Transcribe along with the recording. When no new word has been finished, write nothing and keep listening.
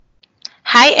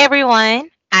Hi, everyone.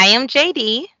 I am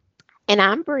JD. And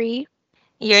I'm Bree.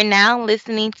 You're now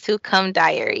listening to Come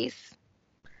Diaries.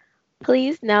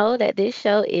 Please know that this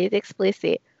show is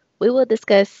explicit. We will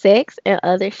discuss sex and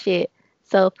other shit.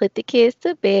 So put the kids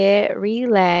to bed,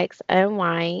 relax,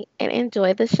 unwind, and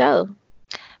enjoy the show.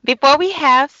 Before we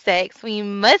have sex, we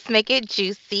must make it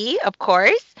juicy, of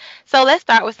course. So let's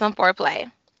start with some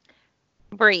foreplay.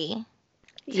 Bree,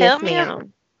 tell Yes, me,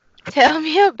 ma'am. tell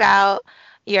me about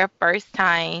your first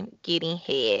time getting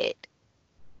head.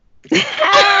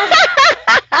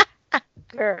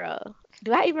 Girl,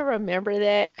 do I even remember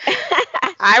that?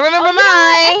 I Oh, remember you know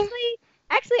what? mine.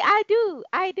 Actually, I do.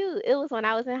 I do. It was when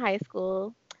I was in high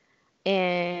school,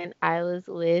 and I was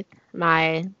with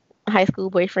my high school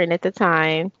boyfriend at the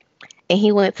time. And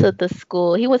he went to the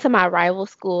school. He went to my rival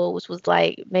school, which was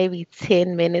like maybe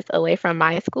 10 minutes away from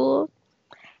my school.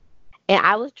 And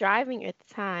I was driving at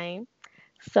the time.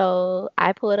 So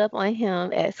I pulled up on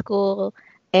him at school.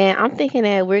 And I'm thinking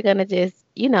that we're going to just,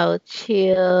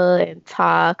 chill and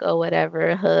talk or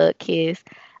whatever, hug, kiss.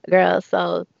 Girl,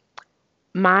 so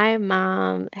my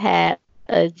mom had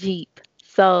a Jeep.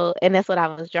 And that's what I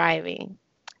was driving.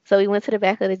 So we went to the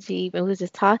back of the Jeep and we was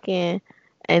just talking.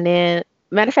 And then,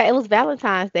 matter of fact, it was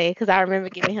Valentine's Day because I remember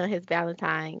giving him his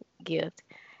Valentine gift.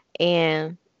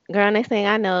 And girl, next thing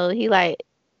I know, he like,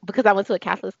 because I went to a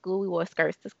Catholic school, we wore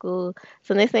skirts to school.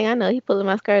 So next thing I know, he pulling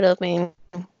my skirt up and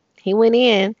he went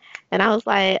in. And I was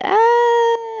like,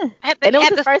 ah. At And it the was at his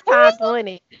the first school? time doing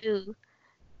it too.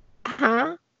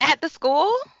 Huh? At the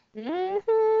school? Hmm.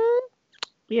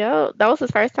 Yep. That was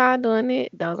his first time doing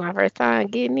it. That was my first time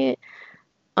getting it.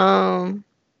 Um,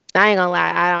 I ain't gonna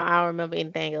lie, I don't remember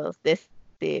anything else. That's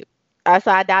it.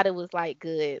 So I doubt it was like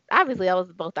good. Obviously, that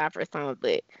was both our first times,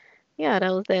 but yeah,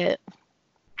 that was that.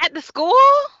 At the school?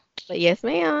 But yes,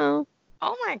 ma'am.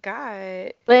 Oh my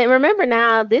God. But remember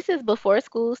now, this is before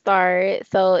school started,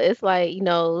 so it's like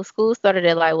school started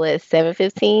at like what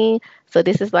 7:15. So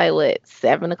this is like what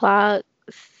 7 o'clock,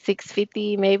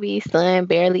 6:50 maybe. Sun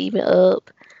barely even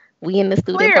up. We in the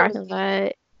student parking Clearly.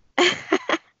 lot.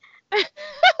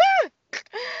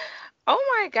 Oh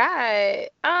my God.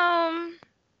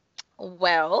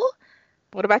 Well,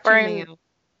 What about you, for ma'am?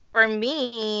 For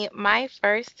me, my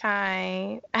first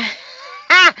time.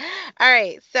 All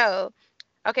right, so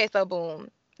boom.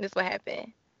 This what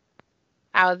happened.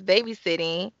 I was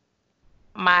babysitting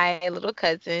my little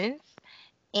cousins,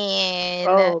 and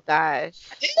Oh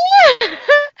gosh.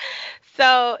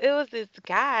 so it was this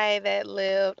guy that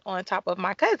lived on top of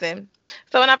my cousin.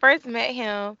 So when I first met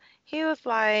him, he was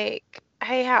like,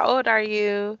 "Hey, how old are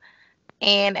you?"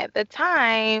 And at the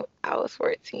time, I was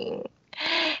 14,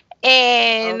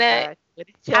 Oh and gosh. What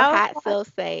did your I was hot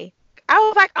self say? I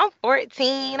was like, I'm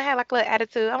 14. I had like a little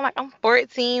attitude. I'm like, I'm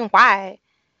 14. Why?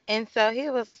 And so he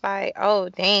was like, oh,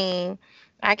 dang,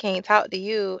 I can't talk to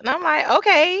you. And I'm like,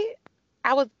 okay.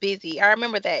 I was busy. I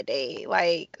remember that day.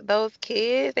 Like, those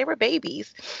kids, they were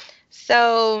babies.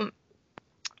 So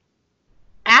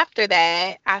after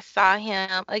that, I saw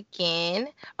him again.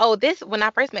 Oh, when I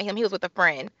first met him, he was with a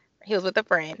friend. He was with a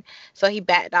friend. So he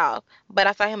backed off. But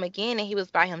I saw him again and he was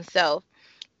by himself.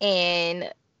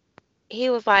 And he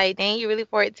was like, "Dang, you really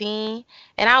 14?"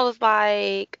 And I was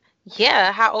like,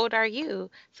 "Yeah, how old are you?"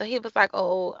 So he was like,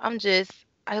 "Oh,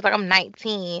 I was like, I'm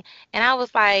 19." And I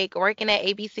was like working at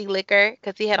ABC Liquor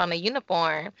because he had on a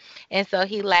uniform. And so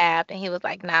he laughed and he was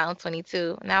like, "Nah, I'm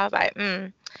 22." And I was like,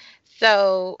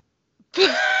 So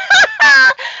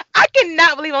I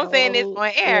cannot believe I'm saying this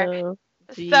on air.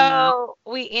 OMG. So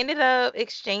we ended up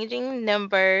exchanging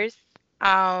numbers.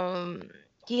 Um,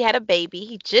 he had a baby.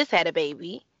 He just had a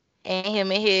baby, and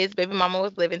him and his baby mama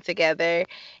was living together.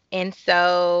 And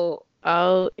so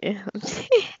OMG.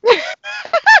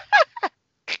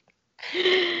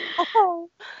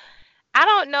 I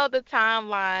don't know the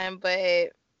timeline,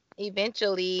 but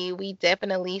eventually we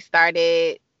definitely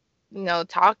started,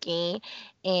 talking.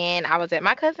 And I was at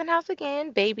my cousin's house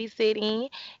again, babysitting,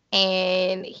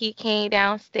 and he came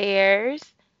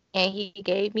downstairs and he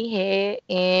gave me head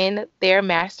in their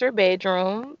master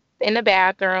bedroom in the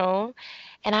bathroom.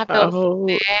 And I felt so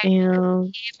bad because the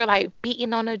OM. kids were like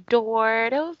beating on the door.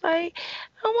 They was like,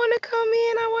 I want to come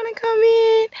in, I want to come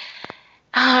in.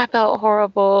 Ah, I felt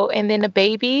horrible. And then the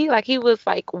baby, like he was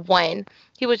like one.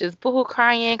 He was just boohoo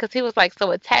crying because he was like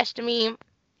so attached to me.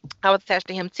 I was attached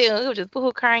to him too. He was just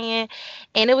boohoo crying.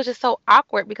 And it was just so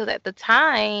awkward because at the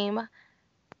time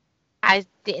I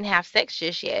didn't have sex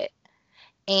just yet.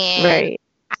 And Right.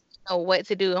 know what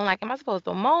to do. I'm like, am I supposed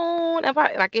to moan?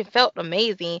 Like, it felt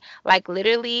amazing. Like,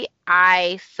 literally,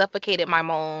 I suffocated my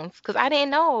moans because I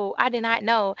didn't know. I did not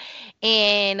know.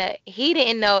 And he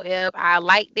didn't know if I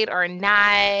liked it or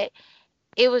not.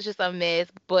 It was just a mess,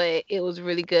 but it was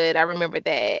really good. I remember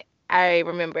that. I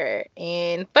remember.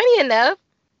 And funny enough,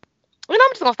 I'm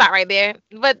just gonna stop right there.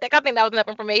 But I think that was enough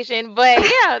information. But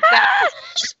yeah, that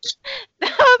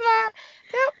was my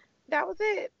that, that was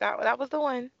it. That was the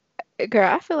one. Girl,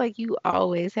 I feel like you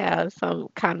always have some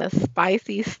kind of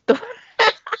spicy story.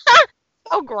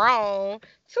 So grown.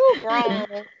 Too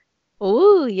grown.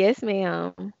 Ooh, yes,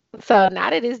 ma'am. So now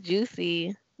that it's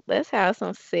juicy, let's have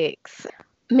some sex.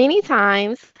 Many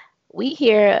times we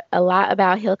hear a lot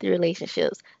about healthy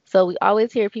relationships. So we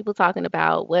always hear people talking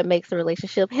about what makes a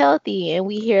relationship healthy. And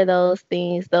we hear those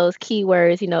things, those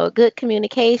keywords, good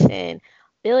communication,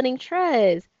 building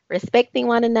trust, respecting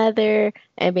one another,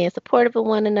 and being supportive of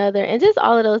one another, and just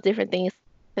all of those different things,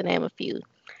 to name a few.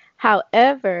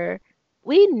 However,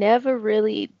 we never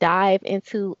really dive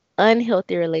into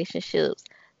unhealthy relationships,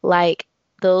 like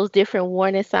those different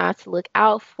warning signs to look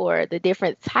out for, the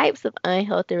different types of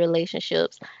unhealthy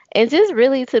relationships, and just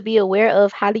really to be aware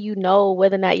of how do you know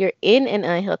whether or not you're in an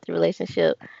unhealthy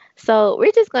relationship. So,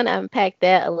 we're just going to unpack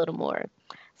that a little more.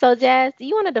 So, Jazz, do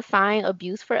you want to define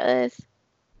abuse for us?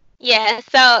 Yeah,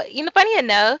 so funny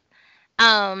enough,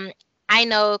 um, I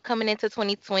know coming into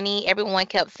 2020, everyone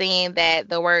kept saying that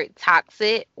the word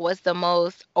toxic was the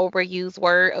most overused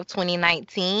word of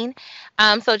 2019.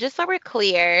 So just so we're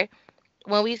clear,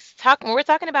 when we're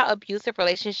talking about abusive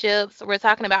relationships, we're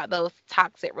talking about those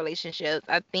toxic relationships.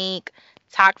 I think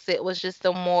toxic was just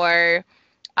a more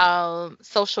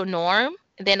social norm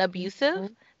than abusive,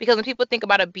 Mhm. because when people think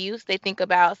about abuse, they think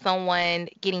about someone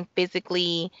getting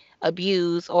physically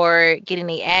abused or getting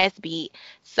their ass beat.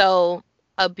 So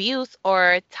abuse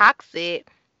or toxic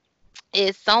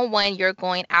is someone you're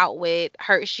going out with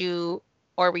hurts you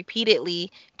or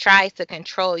repeatedly tries to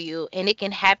control you, and it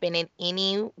can happen in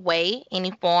any way,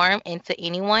 any form, and to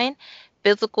anyone.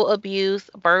 Physical abuse,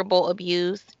 verbal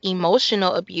abuse,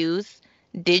 emotional abuse,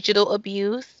 digital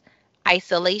abuse,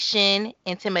 isolation,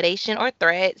 intimidation or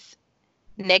threats,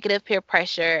 negative peer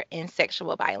pressure, and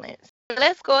sexual violence.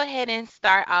 Let's go ahead and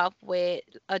start off with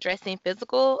addressing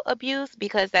physical abuse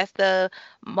because that's the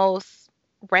most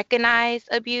recognized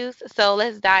abuse. So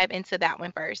let's dive into that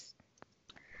one first.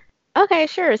 Okay,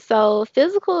 sure. So,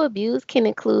 physical abuse can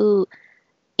include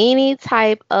any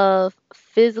type of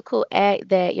physical act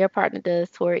that your partner does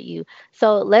toward you.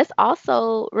 So let's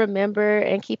also remember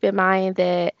and keep in mind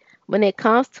that when it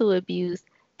comes to abuse,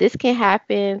 this can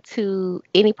happen to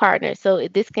any partner. So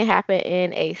this can happen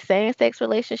in a same-sex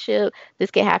relationship. This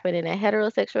can happen in a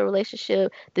heterosexual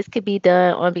relationship. This could be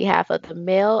done on behalf of the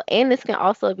male, and this can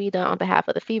also be done on behalf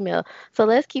of the female. So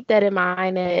let's keep that in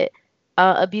mind that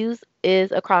abuse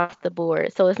is across the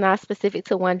board. So it's not specific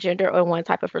to one gender or one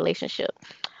type of relationship.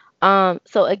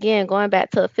 So again, going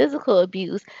back to physical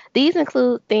abuse, these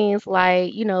include things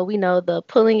like, we know the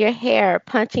pulling your hair,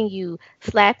 punching you,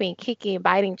 slapping, kicking,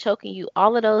 biting, choking you,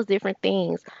 all of those different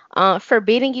things,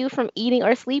 forbidding you from eating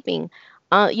or sleeping.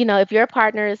 If your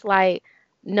partner is like,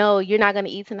 no, you're not going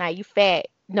to eat tonight, you fat,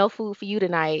 no food for you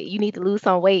tonight, you need to lose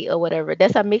some weight or whatever.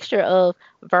 That's a mixture of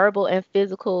verbal and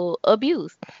physical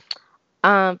abuse.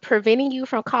 Preventing you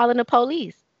from calling the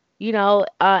police.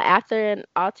 After an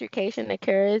altercation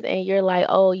occurs and you're like,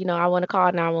 oh, I want to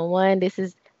call 911. This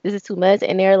is too much,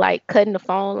 and they're like cutting the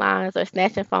phone lines or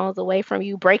snatching phones away from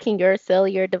you, breaking your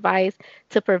cellular device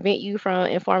to prevent you from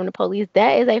informing the police.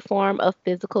 That is a form of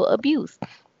physical abuse.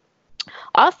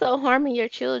 Also, harming your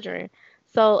children.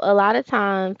 So a lot of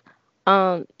times,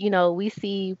 we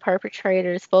see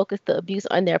perpetrators focus the abuse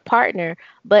on their partner,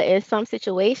 but in some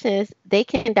situations, they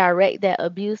can direct that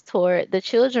abuse toward the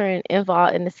children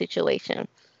involved in the situation.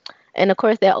 And of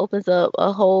course, that opens up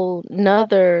a whole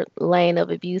nother lane of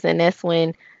abuse, and that's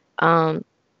when um,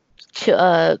 ch-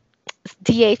 uh,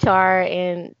 DHR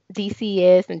and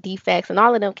DCS and DFACS and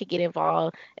all of them could get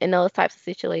involved in those types of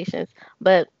situations.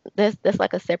 But that's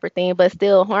like a separate thing. But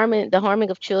still, harming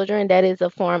of children, that is a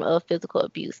form of physical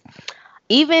abuse.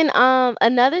 Even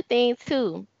another thing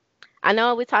too. I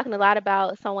know we're talking a lot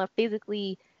about someone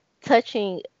physically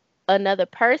touching another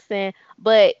person,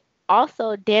 but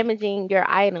also damaging your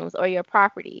items or your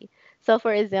property. So,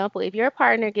 for example, if your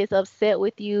partner gets upset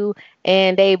with you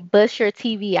and they bust your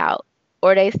TV out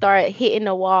or they start hitting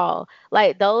the wall,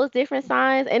 like those different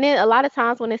signs, and then a lot of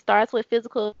times when it starts with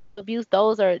physical abuse,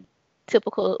 those are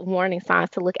typical warning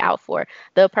signs to look out for.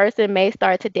 The person may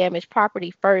start to damage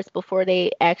property first before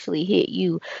they actually hit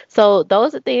you. So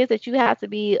those are things that you have to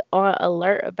be on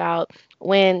alert about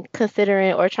when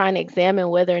considering or trying to examine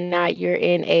whether or not you're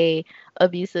in a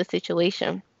abusive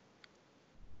situation.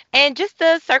 And just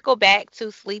to circle back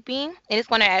to sleeping, and it's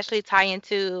going to actually tie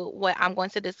into what I'm going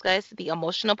to discuss, the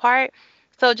emotional part.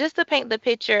 So, just to paint the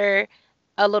picture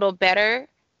a little better,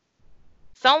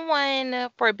 someone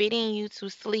forbidding you to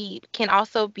sleep can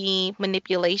also be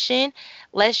manipulation.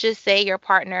 Let's just say your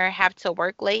partner have to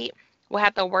work late, will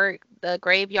have to work the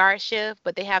graveyard shift,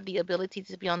 but they have the ability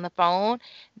to be on the phone.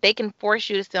 They can force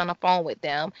you to stay on the phone with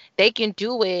them. They can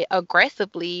do it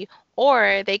aggressively,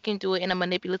 or they can do it in a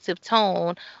manipulative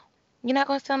tone. You're not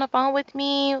gonna stay on the phone with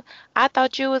me? I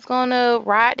thought you was gonna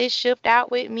ride this shift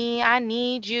out with me. I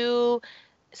need you,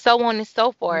 so on and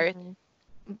so forth. Mhm.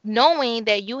 Knowing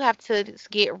that you have to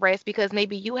get rest because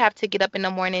maybe you have to get up in the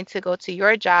morning to go to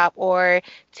your job or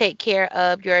take care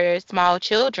of your small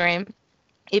children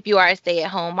if you are a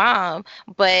stay-at-home mom,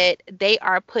 but they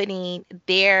are putting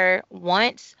their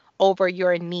wants over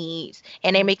your needs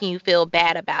and they're making you feel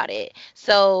bad about it.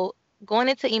 So, going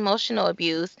into emotional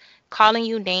abuse, calling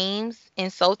you names,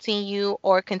 insulting you,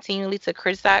 or continually to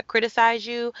criticize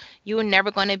you, you're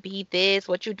never going to be this,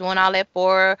 what you doing all that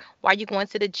for, why you going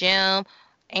to the gym,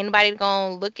 ain't nobody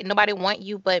gonna look, nobody want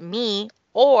you but me,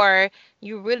 or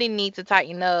you really need to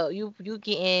tighten up, you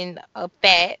getting a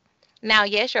fat. Now,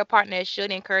 yes, your partner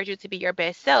should encourage you to be your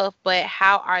best self, but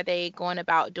how are they going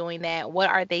about doing that? What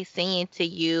are they saying to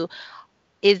you?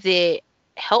 Is it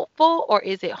helpful or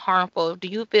is it harmful? Do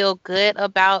you feel good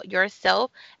about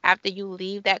yourself after you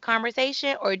leave that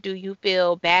conversation, or do you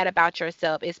feel bad about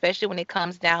yourself, especially when it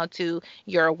comes down to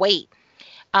your weight?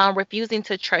 Refusing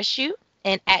to trust you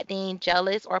and acting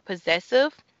jealous or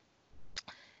possessive.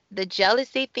 The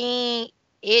jealousy thing,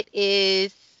 it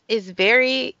is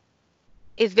very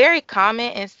is very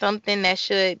common and something that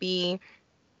should be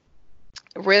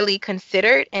really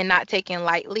considered and not taken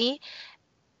lightly.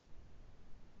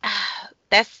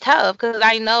 That's tough because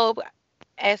I know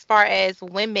as far as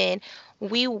women,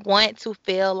 we want to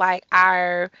feel like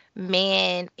our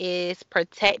man is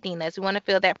protecting us. We want to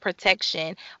feel that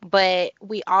protection, but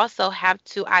we also have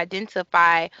to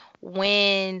identify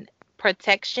when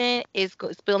protection is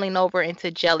spilling over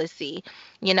into jealousy.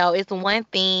 You know, it's one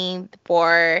thing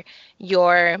for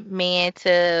your man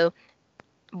to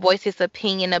voice his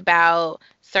opinion about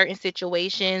certain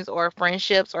situations or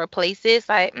friendships or places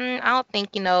like I don't think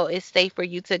it's safe for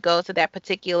you to go to that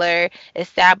particular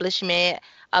establishment.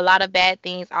 A lot of bad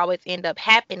things always end up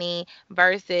happening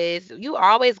versus you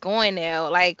always going there,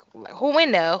 like who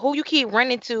in there, who you keep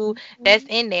running to that's Mhm.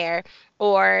 in there.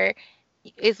 Or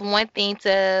it's one thing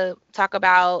to talk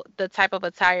about the type of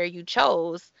attire you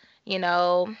chose.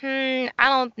 I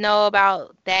don't know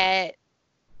about that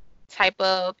type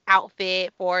of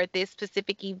outfit for this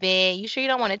specific event. You sure you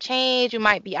don't want to change? You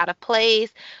might be out of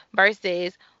place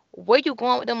versus where you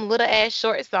going with them little ass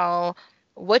shorts on?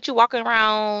 What you walking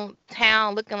around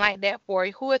town looking like that for?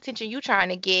 Who attention you trying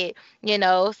to get?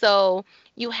 So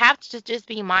you have to just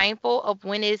be mindful of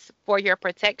when it's for your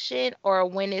protection or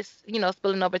when it's,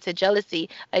 spilling over to jealousy.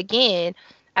 Again,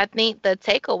 I think the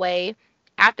takeaway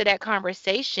after that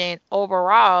conversation,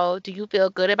 overall, do you feel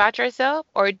good about yourself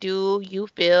or do you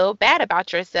feel bad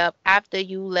about yourself after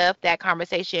you left that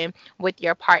conversation with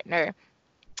your partner?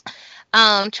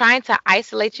 Trying to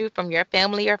isolate you from your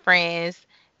family or friends.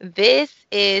 This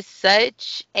is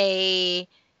such a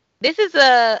this is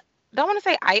a don't want to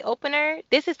say eye opener.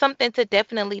 This is something to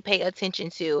definitely pay attention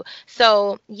to.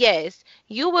 So, yes,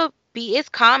 you will be it's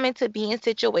common to be in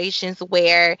situations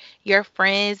where your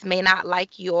friends may not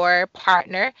like your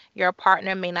partner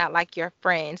may not like your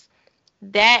friends.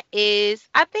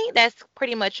 I think that's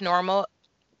pretty much normal.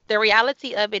 The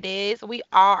reality of it is we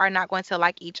all are not going to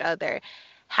like each other.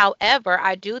 However,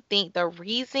 I do think the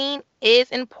reason is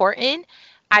important.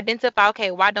 Identify,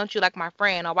 okay, why don't you like my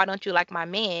friend or why don't you like my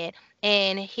man?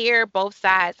 And hear both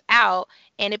sides out.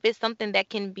 And if it's something that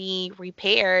can be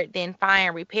repaired, then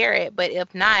fine, repair it. But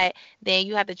if not, then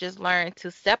you have to just learn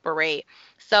to separate.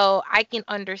 So I can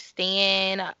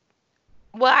understand,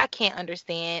 well, I can't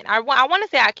understand. I want to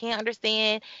say I can't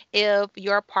understand if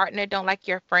your partner don't like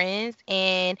your friends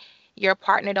and your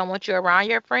partner don't want you around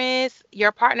your friends.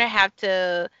 Your partner have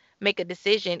to make a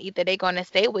decision. Either they're going to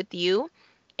stay with you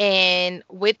and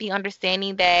with the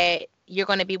understanding that you're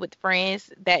going to be with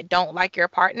friends that don't like your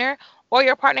partner, or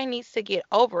your partner needs to get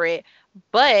over it.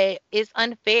 But it's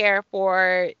unfair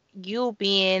for you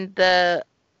being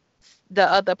the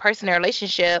other person in a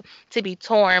relationship to be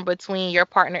torn between your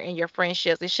partner and your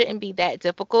friendships. It shouldn't be that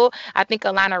difficult. I think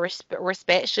a line of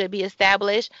respect should be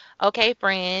established. Okay,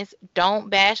 friends, don't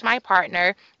bash my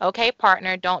partner. Okay,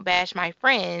 partner, don't bash my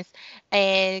friends,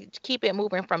 and keep it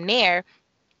moving from there.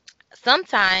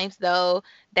 Sometimes, though,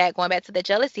 that going back to the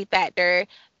jealousy factor,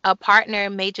 a partner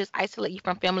may just isolate you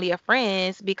from family or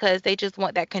friends because they just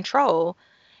want that control.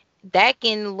 That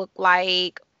can look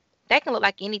like that can look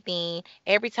like anything.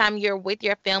 Every time you're with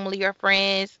your family or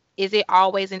friends, is it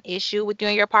always an issue with you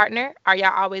and your partner? Are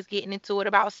y'all always getting into it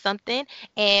about something?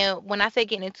 And when I say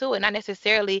getting into it, not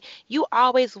necessarily you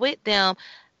always with them.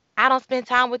 I don't spend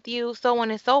time with you, so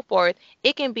on and so forth.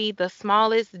 It can be the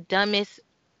smallest, dumbest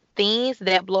things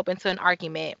that blow up into an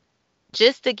argument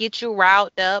just to get you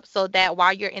riled up so that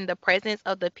while you're in the presence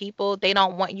of the people they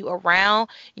don't want you around,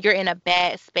 you're in a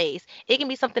bad space. It can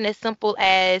be something as simple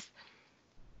as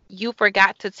you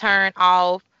forgot to turn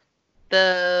off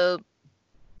the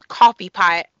coffee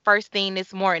pot first thing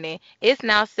this morning. It's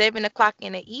now 7 o'clock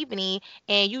in the evening,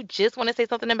 and you just want to say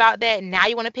something about that. Now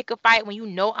you want to pick a fight when you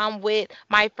know I'm with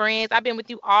my friends. I've been with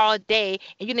you all day,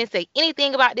 and you didn't say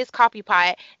anything about this coffee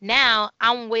pot. Now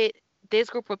I'm with this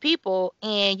group of people,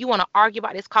 and you want to argue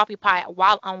about this coffee pot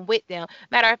while I'm with them.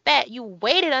 Matter of fact, you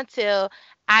waited until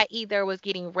I either was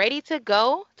getting ready to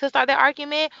go to start the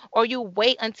argument, or you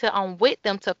wait until I'm with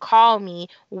them to call me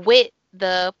with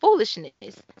the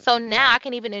foolishness. So now I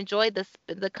can even enjoy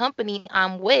the company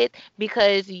I'm with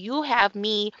because you have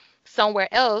me somewhere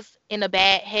else in a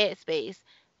bad headspace.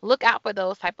 Look out for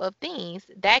those type of things.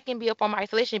 That can be a form of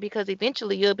isolation because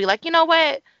eventually you'll be like, you know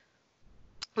what?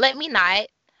 Let me not.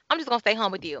 I'm just gonna stay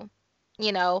home with you.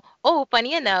 Oh,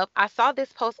 funny enough, I saw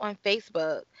this post on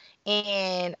Facebook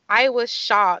and I was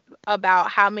shocked about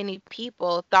how many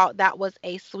people thought that was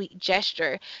a sweet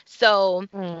gesture. So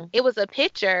Mm. it was a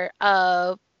picture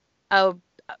of a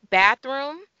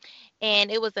bathroom,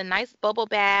 and it was a nice bubble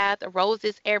bath,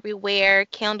 roses everywhere,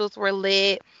 candles were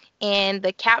lit, and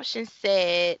the caption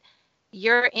said,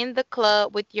 "You're in the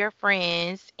club with your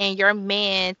friends, and your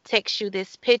man texts you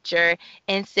this picture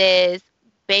and says,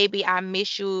 'Baby, I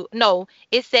miss you.'" No,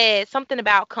 it said something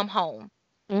about come home.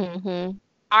 Mhm.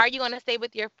 Are you going to stay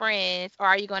with your friends or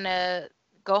are you going to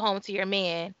go home to your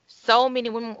man? So many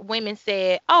women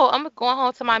said, "Oh, I'm going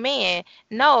home to my man."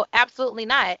 No, absolutely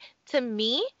not. To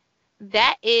me,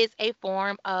 that is a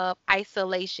form of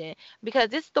isolation because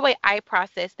this is the way I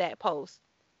process that post.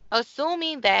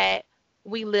 Assuming that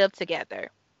we live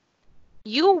together,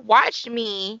 you watched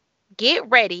me get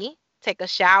ready, take a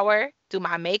shower, do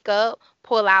my makeup,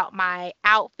 pull out my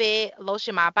outfit,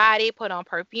 lotion my body, put on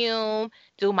perfume,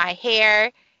 do my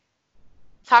hair,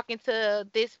 talking to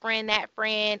this friend, that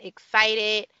friend,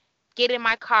 excited, get in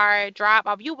my car, drive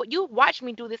off. You watch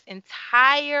me do this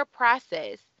entire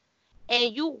process,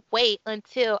 and you wait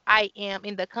until I am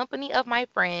in the company of my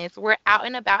friends. We're out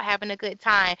and about having a good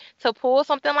time to pull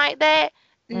something like that.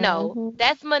 No, Mhm.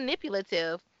 that's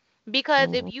manipulative.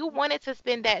 Because if Mhm. you wanted to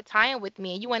spend that time with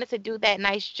me and you wanted to do that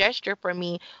nice gesture for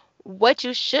me, what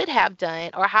you should have done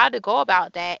or how to go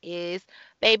about that is,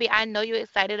 baby, I know you're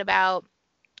excited about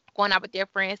going out with your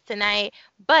friends tonight,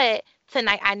 but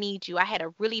tonight I need you. I had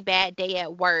a really bad day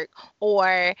at work,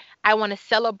 or I want to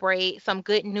celebrate some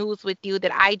good news with you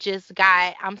that I just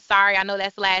got. I'm sorry, I know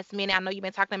that's last minute. I know you've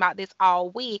been talking about this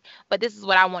all week, but this is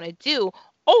what I want to do.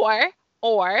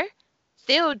 Or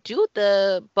still do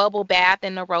the bubble bath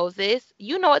and the roses.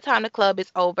 You know what time the club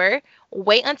is over.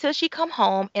 Wait until she come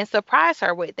home and surprise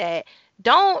her with that.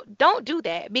 Don't do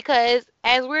that because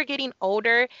as we're getting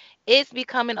older, it's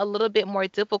becoming a little bit more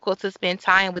difficult to spend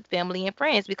time with family and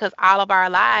friends because all of our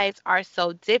lives are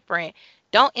so different.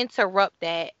 Don't interrupt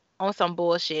that on some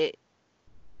bullshit.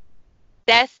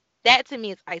 That to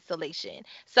me is isolation.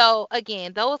 So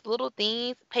again, those little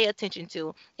things pay attention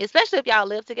to, especially if y'all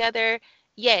live together.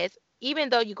 Yes, even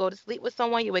though you go to sleep with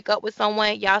someone, you wake up with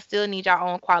someone, y'all still need your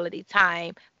own quality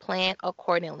time. Plan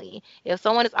accordingly. If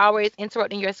someone is always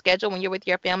interrupting your schedule when you're with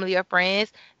your family or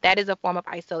friends, that is a form of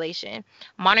isolation.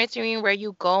 Monitoring where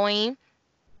you going,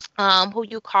 who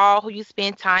you call, who you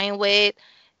spend time with.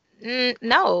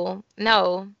 No,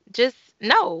 no, just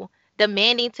no.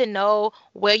 Demanding to know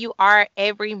where you are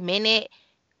every minute.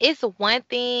 It's one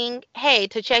thing, hey,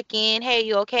 to check in. Hey,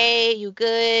 you okay? You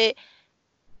good?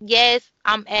 Yes,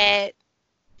 I'm at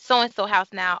so and so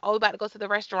house now. Oh, we about to go to the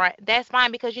restaurant. That's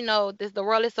fine because you know this the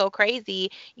world is so crazy.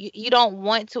 You don't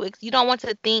want to you don't want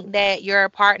to think that your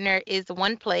partner is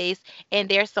one place and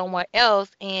they're somewhere else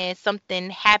and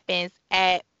something happens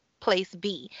at place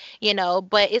B,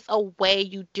 but it's a way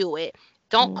you do it.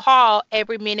 Don't Mm. call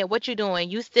every minute. What you doing?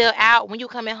 You still out? When you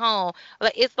coming home?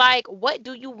 Like, it's like, what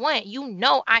do you want? You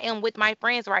know I am with my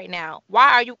friends right now.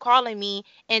 Why are you calling me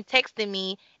and texting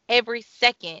me every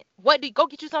second? What do you go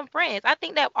get you some friends? I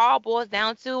think that all boils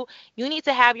down to you need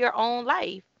to have your own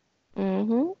life.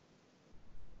 Mhm.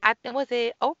 I think was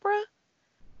it Oprah?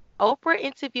 Oprah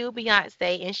interviewed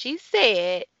Beyonce and she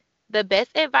said the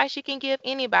best advice you can give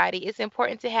anybody is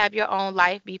important to have your own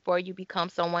life before you become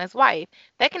someone's wife.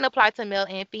 That can apply to male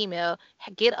and female.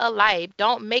 Get a life.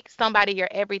 Don't make somebody your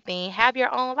everything. Have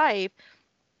your own life.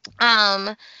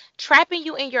 Um, Trapping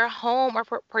you in your home or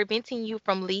preventing you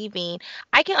from leaving.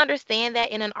 I can understand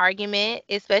that in an argument,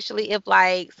 especially if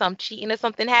like some cheating or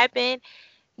something happened.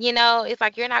 It's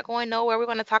like you're not going nowhere. We're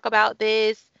going to talk about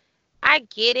this. I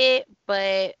get it,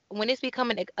 but when it's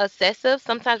becoming excessive,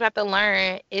 sometimes we have to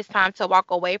learn it's time to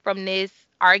walk away from this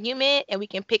argument and we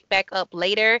can pick back up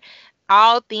later.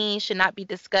 All things should not be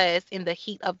discussed in the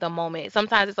heat of the moment.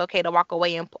 Sometimes it's okay to walk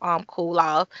away and cool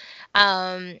off.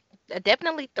 Um,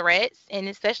 Definitely threats, and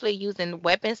especially using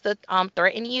weapons to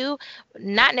threaten you,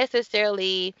 not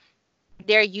necessarily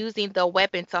they're using the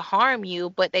weapon to harm you,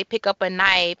 but they pick up a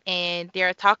knife and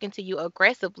they're talking to you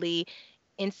aggressively,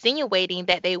 insinuating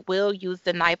that they will use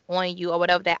the knife on you or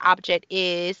whatever that object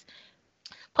is,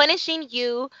 punishing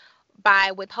you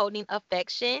by withholding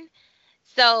affection.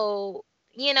 So,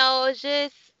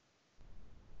 just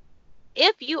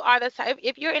if you are the type,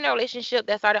 if you're in a relationship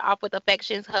that started off with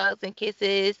affections, hugs, and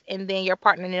kisses, and then your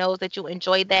partner knows that you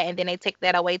enjoy that, and then they take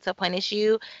that away to punish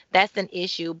you, that's an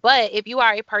issue. But if you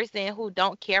are a person who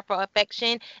don't care for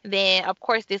affection, then of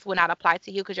course this will not apply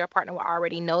to you because your partner will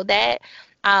already know that.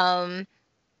 Um,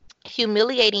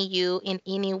 Humiliating you in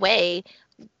any way.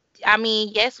 I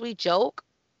mean, yes, we joke,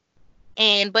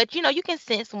 but you can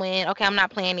sense when, okay, I'm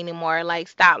not playing anymore. Like,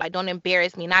 stop. Like, don't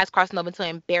embarrass me. Now it's crossing over into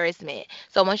embarrassment.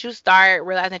 So once you start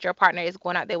realizing that your partner is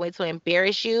going out their way to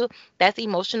embarrass you, that's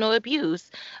emotional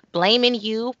abuse. Blaming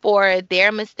you for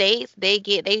their mistakes,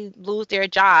 they lose their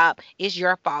job, it's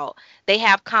your fault. They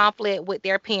have conflict with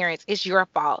their parents, it's your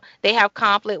fault. They have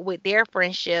conflict with their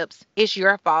friendships, it's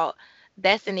your fault.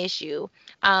 That's an issue.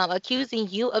 Accusing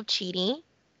you of cheating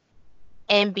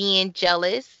and being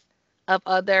jealous of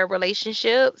other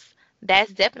relationships,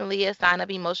 that's definitely a sign of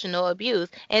emotional abuse.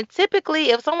 And typically,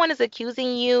 if someone is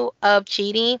accusing you of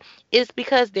cheating, it's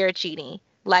because they're cheating.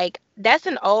 Like, that's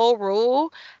an old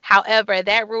rule. However,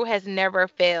 that rule has never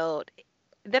failed.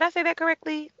 Did I say that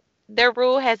correctly? The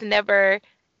rule has never,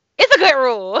 it's a good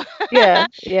rule. Yeah,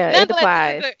 yeah, it Nonetheless,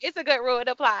 applies. it's a good rule. It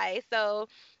applies. So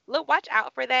look, watch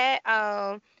out for that.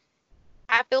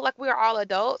 I feel like we are all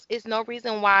adults. It's no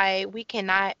reason why we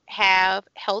cannot have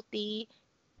healthy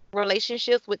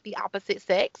relationships with the opposite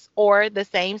sex or the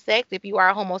same sex if you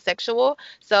are homosexual.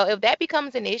 So if that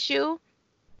becomes an issue,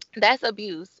 that's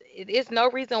abuse. It is no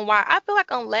reason why. I feel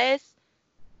like unless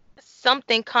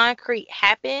something concrete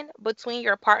happened between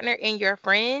your partner and your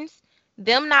friends,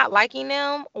 them not liking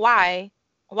them, why?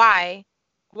 Why?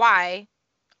 Why?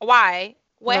 Why?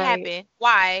 What Right. happened?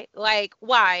 Why? Like,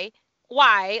 why?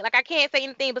 Why? Like, I can't say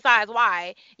anything besides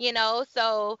why,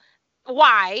 so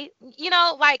why?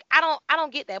 Like, I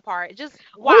don't get that part. Just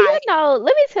Well, why?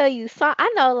 let me tell you some.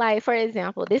 I know, like, for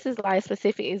example, this is like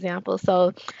specific example.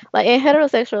 So, like in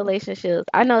heterosexual relationships,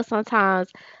 I know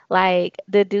sometimes like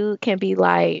the dude can be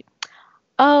like,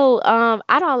 "Oh,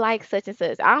 I don't like such and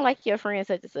such. I don't like your friend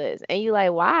such and such." And you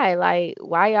like, "Why? Like,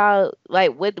 why y'all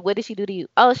like what did she do to you?"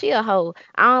 "Oh, she a hoe.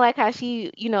 I don't like how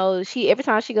she, she every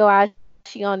time she go out,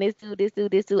 she on this dude, this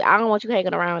dude, this dude. I don't want you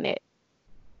hanging around it."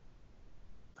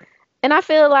 And I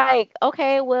feel like,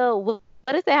 okay, well, what does that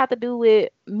have to do with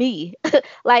me?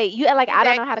 Like, you act like I don't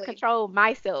know how to Exactly. control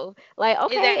myself. Like,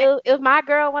 okay, if Exactly. my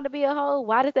girl want to be a hoe,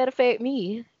 why does that affect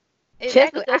me?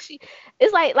 Just Exactly. because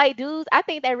it's like dudes, I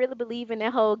think they really believe in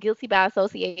that whole guilty by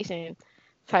association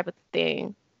type of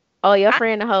thing. Oh, your I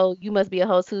friend a hoe, you must be a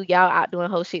hoe too. Y'all out doing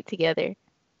hoe shit together.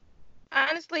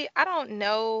 honestly, I don't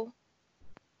know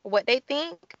what they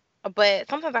think, but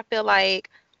sometimes I feel like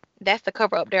that's to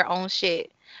cover up their own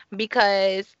shit.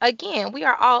 Because again, we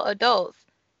are all adults.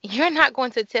 You're not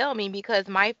going to tell me because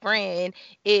my friend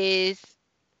is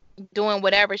doing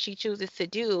whatever she chooses to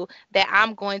do that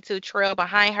I'm going to trail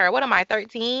behind her. What am I,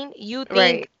 13? You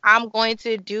think Right. I'm going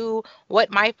to do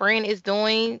what my friend is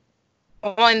doing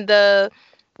on the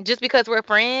just because we're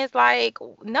friends? Like,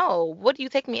 no. What do you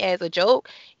take me as, a joke?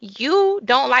 You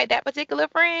don't like that particular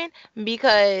friend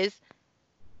because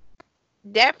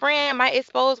that friend might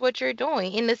expose what you're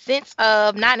doing in the sense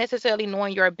of not necessarily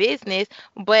knowing your business,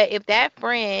 but if that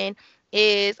friend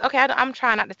is okay, I'm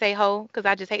trying not to say hoe because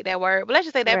I just hate that word, but let's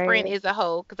just say that friend Right. is a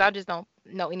hoe because I just don't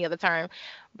know any other term.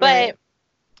 But Right.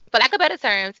 for lack of better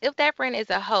terms, if that friend is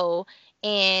a hoe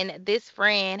and this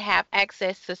friend have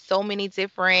access to so many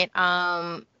different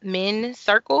men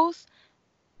circles,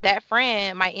 that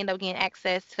friend might end up getting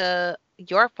access to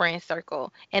your friend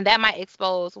circle, and that might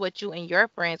expose what you and your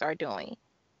friends are doing.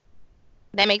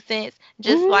 That makes sense.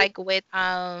 Just Mhm. like with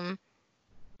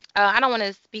I don't want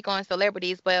to speak on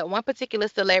celebrities, but one particular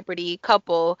celebrity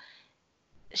couple,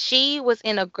 she was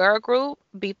in a girl group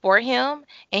before him,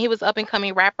 and he was up and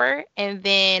coming rapper, and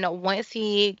then once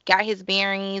he got his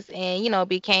bearings and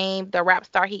became the rap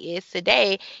star he is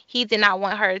today, he did not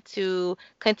want her to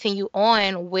continue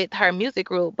on with her music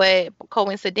group, but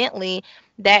coincidentally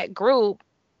that group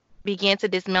began to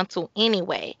dismantle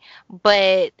anyway.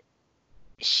 But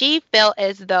she felt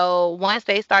as though once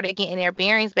they started getting their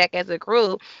bearings back as a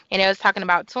group and they was talking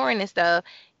about touring and stuff,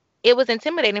 it was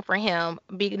intimidating for him,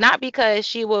 not because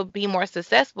she will be more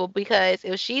successful, because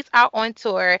if she's out on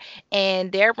tour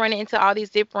and they're running into all these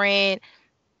different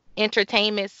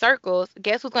entertainment circles,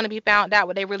 guess who's going to be found out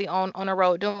what they really on the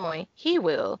road doing? He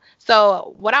will.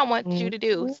 So what I want you to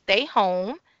do, Mhm. stay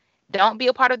home, don't be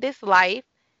a part of this life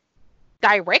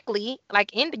directly,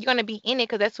 like you're going to be in it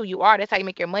because that's who you are, that's how you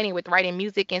make your money with writing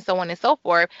music and so on and so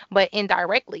forth, but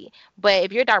indirectly. But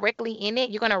if you're directly in it,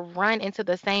 you're going to run into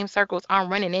the same circles I'm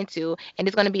running into, and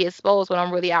it's going to be exposed what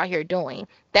I'm really out here doing.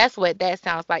 That's what that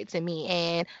sounds like to me.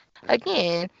 And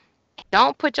again,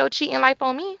 don't put your cheating life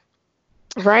on me.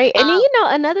 Right. And then,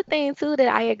 um another thing too that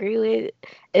I agree with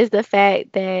is the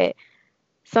fact that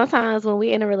sometimes when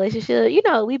we're in a relationship,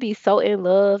 we be so in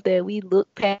love that we look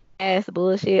past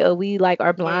bullshit, or we like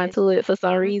are blind to yes. it for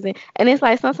some reason. And it's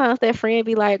like sometimes that friend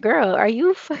be like, "Girl, are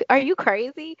you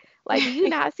crazy? Like, do you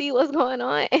not see what's going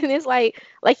on?" And it's like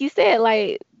you said,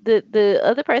 like the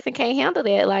other person can't handle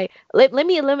that. Like, let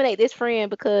me eliminate this friend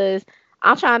because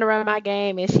I'm trying to run my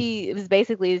game and she is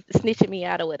basically snitching me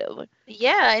out or whatever.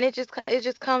 Yeah, and it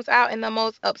just comes out in the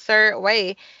most absurd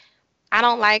way. I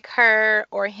don't like her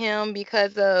or him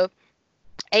because of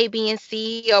A, B, and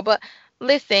C. Or but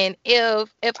listen, if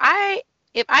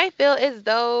I feel as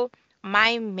though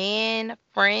my man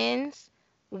friends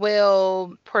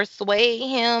will persuade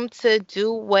him to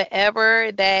do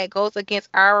whatever that goes against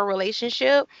our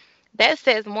relationship, that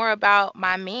says more about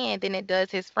my man than it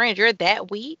does his friends. You're that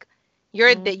weak.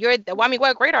 Well, I mean,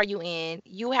 what grade are you in?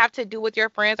 You have to do what your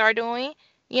friends are doing.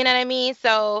 You know what I mean?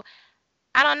 So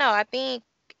I don't know. I think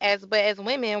as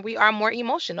women, we are more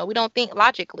emotional. We don't think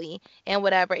logically and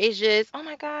whatever. It's just, oh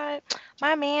my God,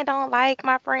 my man don't like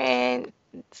my friend.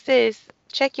 Sis,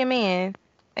 check your man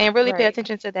and really pay Right.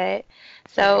 attention to that.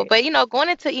 So, Right. but going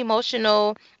into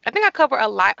emotional, I think I cover a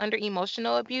lot under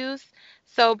emotional abuse.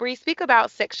 So, Bree, speak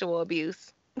about sexual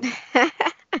abuse.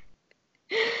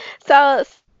 So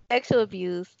sexual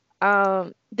abuse.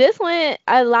 This one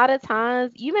a lot of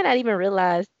times you may not even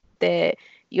realize that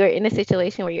you're in a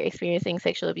situation where you're experiencing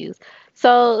sexual abuse.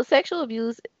 So sexual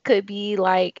abuse could be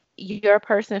like your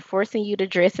person forcing you to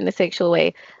dress in a sexual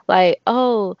way. Like,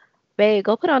 oh, babe,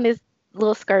 go put on this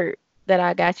little skirt that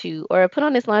I got you, or put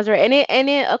on this lingerie. And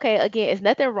then okay, again, it's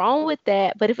nothing wrong with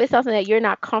that, but if it's something that you're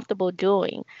not comfortable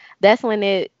doing, that's when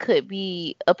it could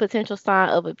be a potential sign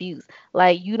of abuse.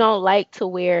 Like you don't like to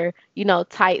wear,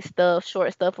 tight stuff,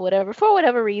 short stuff, or whatever, for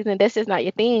whatever reason. That's just not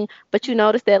your thing. But you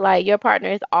notice that like your partner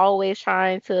is always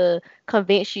trying to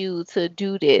convince you to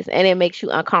do this and it makes you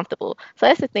uncomfortable. So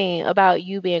that's the thing about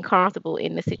you being comfortable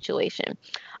in the situation.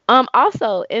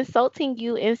 Also insulting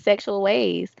you in sexual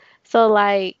ways. So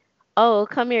like, oh,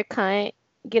 come here, cunt.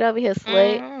 Get over here,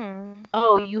 slut. Mm,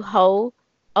 Oh, you hoe.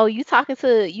 Oh, you talking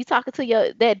to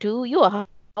your that dude, you a hoe.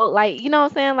 Like, you know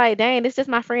what I'm saying? Like, dang, this just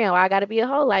my friend. Why I gotta be a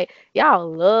hoe? Like, y'all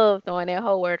love throwing that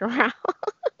hoe word around.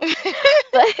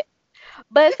 but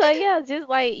but so yeah, just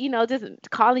like, just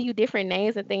calling you different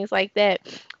names and things like that.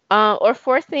 Or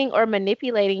forcing or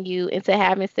manipulating you into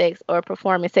having sex or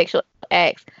performing sexual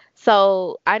acts.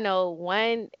 So I know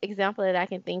one example that I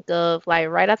can think of, like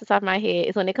right off the top of my head,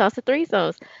 is when it comes to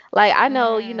threesomes. Like I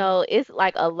know, mm, it's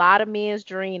like a lot of men's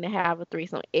dream to have a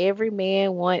threesome. Every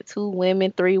man want two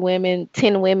women, three women,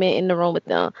 10 women in the room with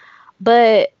them.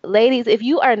 But ladies, if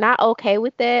you are not okay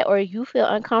with that or you feel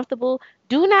uncomfortable,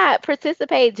 do not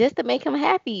participate just to make him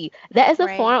happy. That is a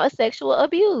right, form of sexual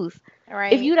abuse.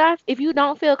 If right. you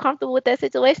don't feel comfortable with that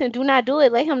situation, do not do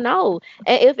it. Let him know.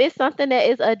 And if it's something that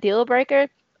is a deal breaker,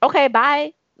 okay,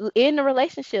 bye. In the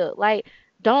relationship. Like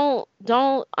don't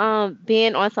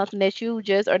bend on something that you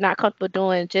just are not comfortable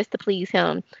doing just to please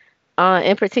him.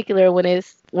 In particular when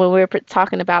we're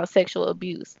talking about sexual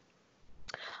abuse.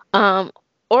 Um,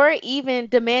 or even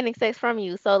demanding sex from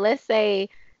you. So let's say,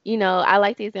 I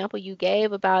like the example you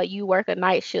gave about you work a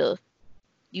night shift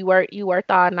you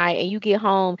worked all night and you get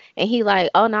home and he like,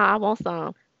 oh no, I want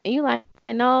some. And you like,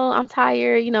 no, I'm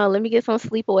tired, let me get some sleep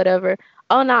or whatever.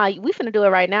 Oh no, we finna do it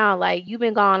right now. Like you've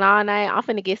been gone all night. I'm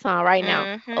finna get some right now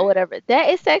or Mhm. whatever. That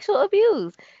is sexual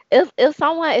abuse. If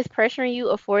someone is pressuring you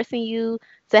or forcing you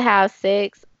to have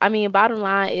sex, I mean, bottom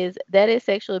line is that is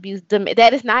sexual abuse.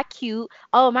 That is not cute.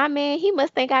 Oh, my man, he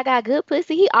must think I got good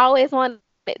pussy. He always wanted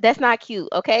it. That's not cute,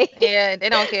 okay? Yeah, they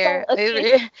don't So care.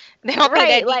 again, They don't think right,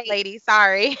 that deep, like ladies.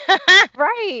 Sorry.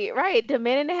 right.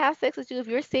 Demanding to have sex with you if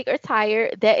you're sick or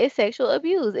tired, that is sexual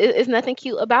abuse. It's nothing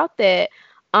cute about that.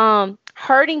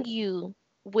 Hurting you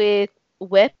with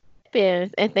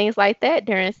weapons and things like that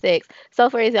during sex. So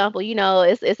for example,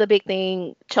 it's a big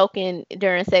thing choking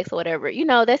during sex or whatever.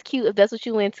 That's cute if that's what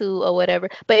you into or whatever.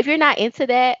 But if you're not into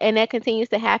that and that continues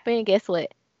to happen, guess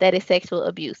what? That is sexual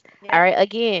abuse. All Yeah. right.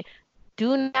 Again,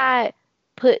 do not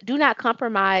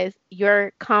compromise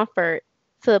your comfort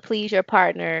to please your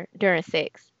partner during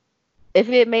sex. If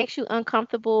it makes you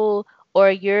uncomfortable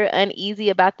or you're uneasy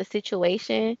about the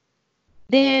situation,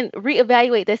 then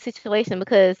reevaluate that situation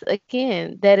because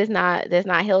again, that's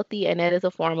not healthy and that is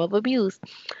a form of abuse.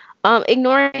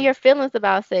 Ignoring your feelings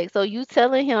about sex. So you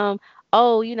telling him,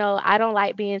 "Oh, I don't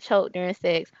like being choked during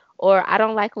sex." Or I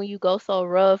don't like when you go so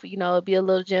rough, be a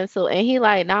little gentle. And he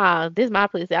like, nah, this my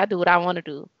pussy. I do what I want to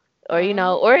do.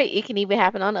 Mhm. Or it can even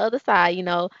happen on the other side,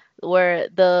 where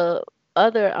the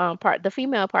other the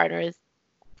female partner is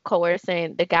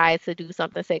coercing the guy to do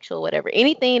something sexual, whatever.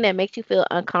 Anything that makes you feel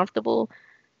uncomfortable,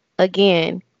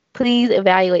 again, please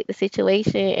evaluate the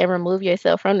situation and remove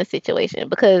yourself from the situation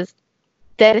because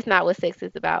that is not what sex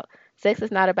is about. Sex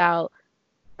is not about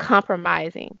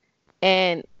compromising.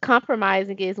 And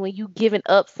compromising is when you giving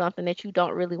up something that you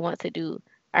don't really want to do.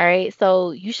 All right.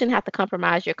 So you shouldn't have to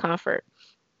compromise your comfort.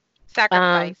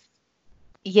 Um, Sacrifice.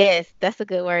 yes, that's a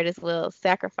good word as well.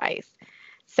 Sacrifice.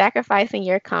 Sacrificing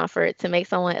your comfort to make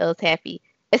someone else happy,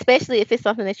 especially if it's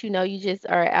something that you just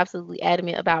are absolutely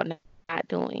adamant about not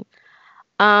doing.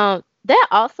 That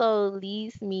also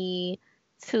leads me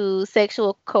to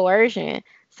sexual coercion.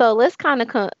 So let's kind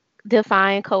of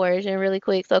define coercion really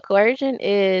quick. So coercion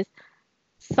is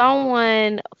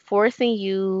someone forcing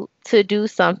you to do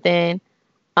something,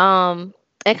 um,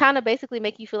 and kind of basically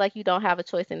make you feel like you don't have a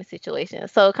choice in the situation.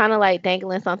 So kind of like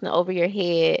dangling something over your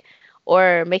head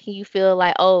or making you feel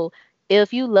like, oh,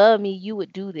 if you love me, you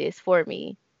would do this for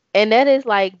me. And that is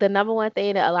like the number one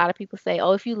thing that a lot of people say,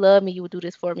 oh, if you love me, you would do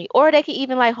this for me. Or they can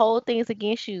even like hold things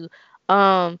against you.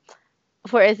 Um,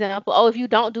 for example, oh, if you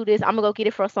don't do this, I'm gonna go get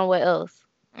it from somewhere else.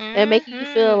 And making you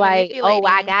feel Mhm. like, oh,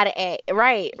 well, I Manipulating. gotta act.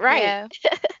 Right. Yeah.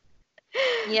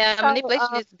 Yeah, So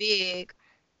manipulation is big.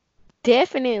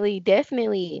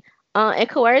 definitely. And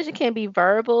coercion can be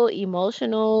verbal,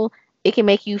 emotional. It can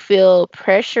make you feel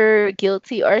pressure,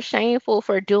 guilty, or shameful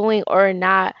for doing or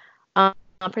not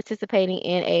participating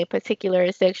in a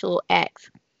particular sexual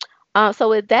act. So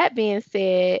with that being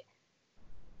said,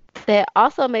 that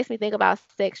also makes me think about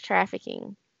sex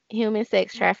trafficking, human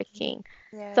sex Mhm. trafficking.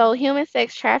 Yeah. So human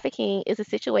sex trafficking is a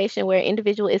situation where an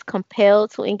individual is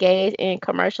compelled to engage in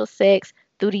commercial sex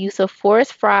through the use of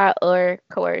force, fraud, or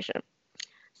coercion.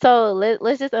 So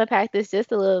let's just unpack this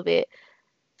just a little bit.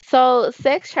 So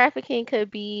sex trafficking could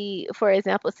be, for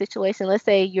example, a situation. Let's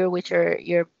say you're with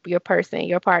your person,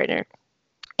 your partner,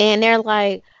 and they're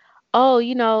like, "Oh,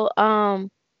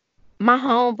 my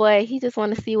homeboy, he just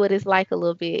want to see what it's like a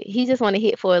little bit. He just want to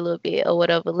hit for a little bit or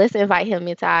whatever. Let's invite him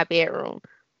into our bedroom."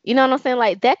 You know what I'm saying?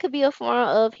 Like that could be a form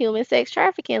of human sex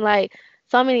trafficking. Like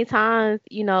so many times,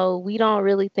 we don't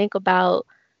really think about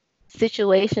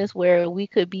situations where we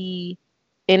could be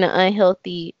in an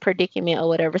unhealthy predicament or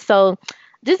whatever. So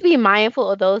just be mindful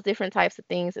of those different types of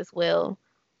things as well.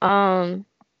 Um,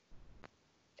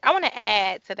 I want to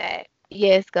add to that.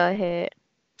 yes, go ahead.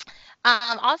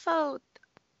 Also,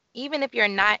 even if you're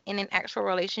not in an actual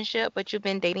relationship, but you've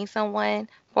been dating someone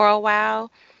for a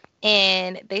while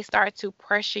and they start to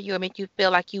pressure you and make you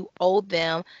feel like you owe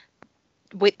them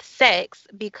with sex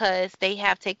because they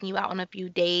have taken you out on a few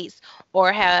dates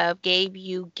or have gave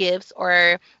you gifts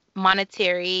or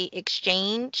monetary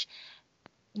exchange,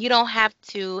 you don't have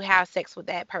to have sex with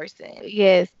that person.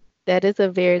 Yes, that is a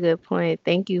very good point.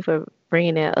 Thank you for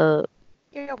bringing that up.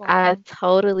 You're I welcome.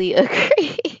 totally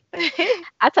agree.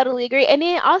 I totally agree. And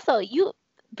then also,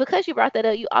 because you brought that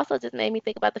up, you also just made me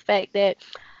think about the fact that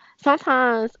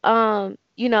sometimes, and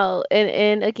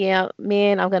again,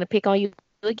 men, I'm gonna pick on you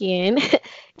again.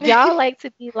 Y'all like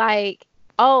to be like,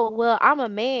 oh, well, I'm a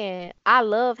man. I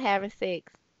love having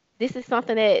sex. This is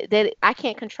something that I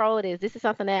can't control. This is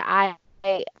something that I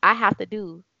have to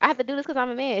do. I have to do this because I'm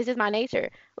a man. It's just my nature.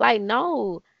 Like,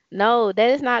 no. No, that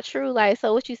is not true. Like,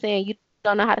 so what you saying? You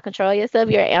don't know how to control yourself?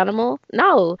 You're an animal?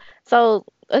 No. So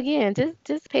again,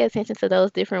 just pay attention to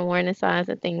those different warning signs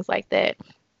and things like that.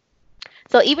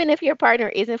 So even if your partner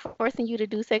isn't forcing you to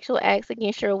do sexual acts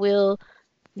against your will,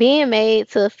 being made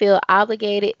to feel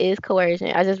obligated is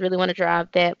coercion. I just really want to drive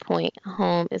that point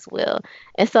home as well.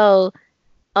 And so,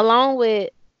 along with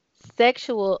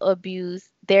sexual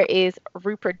abuse, there is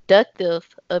reproductive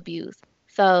abuse.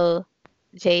 So,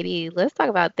 JD, let's talk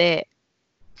about that.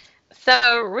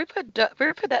 So,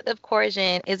 reproductive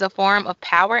coercion is a form of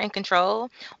power and control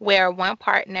where one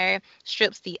partner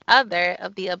strips the other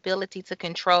of the ability to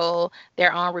control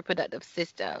their own reproductive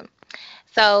system.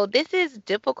 So, this is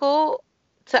difficult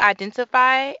to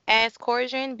identify as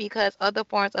coercion because other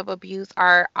forms of abuse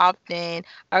are often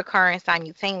occurring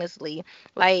simultaneously.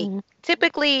 Like, Mm,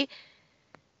 typically,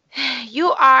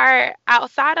 you are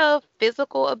outside of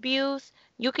physical abuse,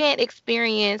 you can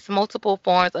experience multiple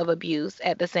forms of abuse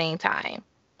at the same time.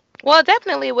 Well,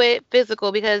 definitely with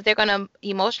physical because they're going to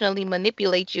emotionally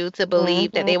manipulate you to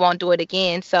believe that mhm. they won't do it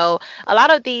again. So a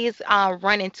lot of these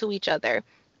run into each other.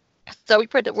 So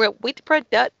we're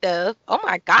reproductive. Oh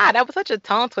my God, that was such a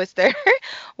tongue twister.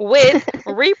 With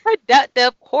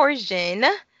reproductive coercion,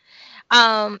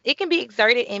 it can be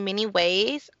exerted in many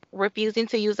ways. Refusing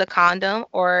to use a condom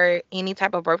or any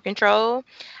type of birth control.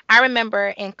 I remember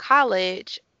in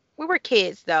college, we were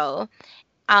kids though.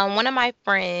 One of my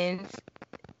friends,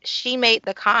 she made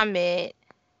the comment,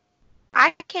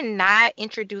 I cannot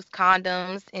introduce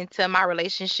condoms into my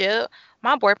relationship.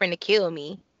 My boyfriend to kill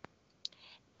me.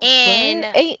 What? And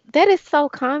Ain't that is so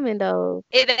common though.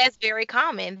 that's very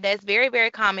common. That's very,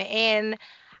 very common. And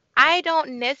I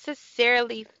don't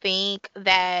necessarily think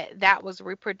that that was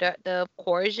reproductive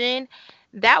coercion.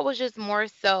 That was just more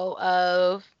so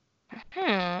of,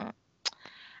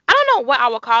 I don't know what I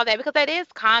would call that because that is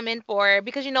common for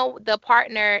because the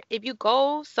partner, if you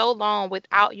go so long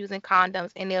without using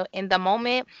condoms and in the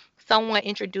moment someone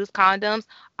introduced condoms,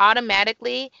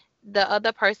 automatically the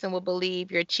other person will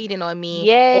believe you're cheating on me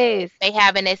or Yes. they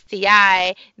have an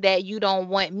STI that you don't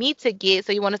want me to get,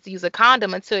 so you want us to use a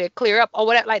condom until it clear up or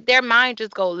whatever. Like their mind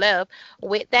just go left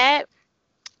with that.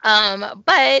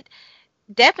 But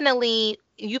definitely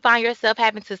you find yourself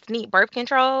having to sneak birth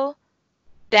control,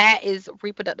 that is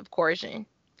reproductive coercion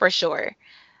for sure.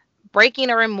 Breaking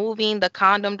or removing the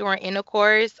condom during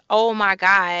intercourse, oh my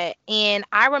God. And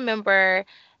I remember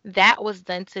that was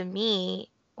done to me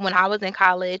when I was in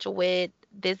college with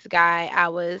this guy I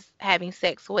was having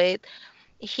sex with.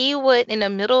 He would, in the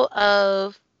middle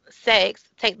of sex,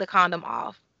 take the condom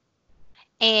off.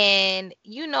 And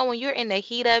when you're in the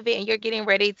heat of it and you're getting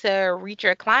ready to reach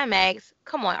your climax,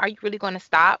 come on, are you really going to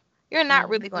stop? You're not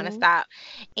really going to Mhm. stop.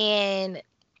 And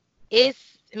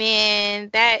it's, man,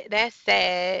 that's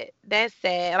sad. That's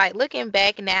sad. Like looking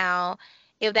back now,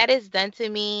 if that is done to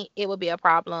me, it would be a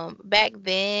problem. Back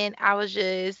then,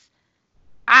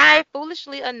 I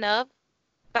foolishly enough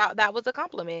thought that was a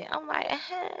compliment. I'm like,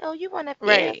 hell, you want to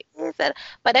feel Right. this?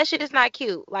 But that shit is not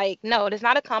cute. Like, no, it's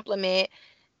not a compliment.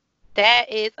 That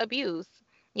is abuse.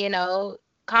 You know,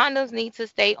 condoms need to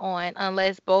stay on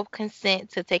unless both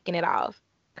consent to taking it off.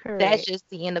 That's Correct. just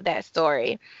the end of that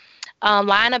story.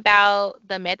 Lying about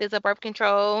the methods of birth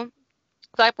control.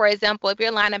 So, like, for example, if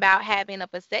you're lying about having a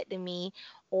vasectomy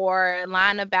or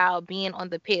lying about being on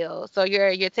the pill, so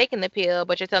you're taking the pill,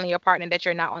 but you're telling your partner that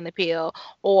you're not on the pill,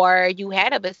 or you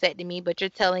had a vasectomy, but you're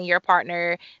telling your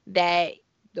partner that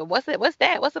what's that?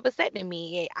 What's a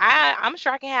vasectomy? I'm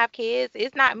sure I can have kids.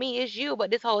 It's not me, it's you. But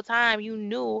this whole time you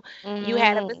knew you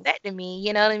had a Mhm. vasectomy.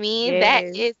 You know what I mean?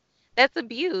 Yes. That's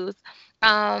abuse.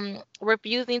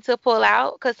 Refusing to pull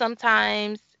out because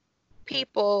sometimes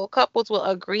couples will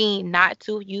agree not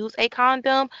to use a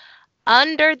condom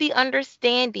under the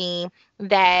understanding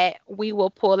that we will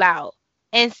pull out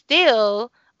and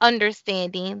still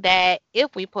understanding that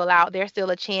if we pull out, there's still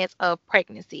a chance of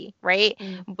pregnancy, right?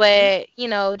 Mhm. But,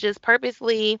 just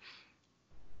purposely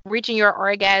reaching your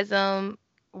orgasm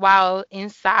while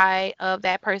inside of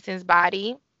that person's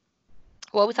body.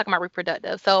 Well, we're talking about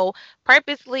reproductive. So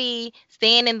purposely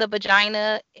staying in the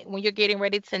vagina when you're getting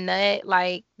ready to nut,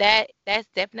 like that's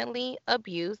definitely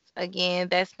abuse. Again,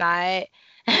 that's not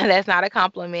that's not a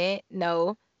compliment.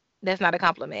 No, that's not a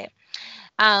compliment.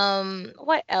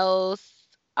 What else?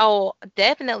 Oh,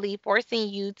 definitely forcing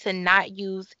you to not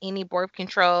use any birth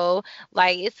control.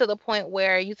 Like it's to the point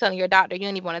where you telling your doctor you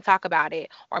don't even want to talk about it.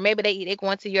 Or maybe they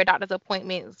going to your doctor's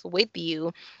appointments with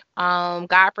you.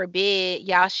 God forbid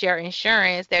y'all share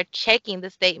insurance. They're checking the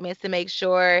statements to make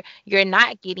sure you're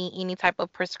not getting any type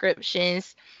of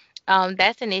prescriptions.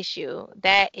 That's an issue.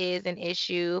 That is an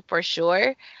issue for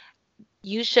sure.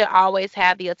 You should always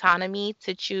have the autonomy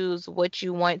to choose what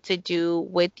you want to do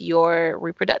with your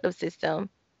reproductive system.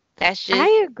 That's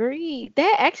just I agree.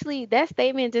 That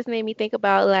statement just made me think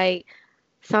about like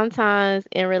sometimes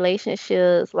in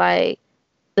relationships, like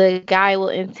the guy will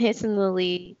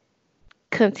intentionally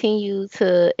continue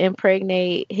to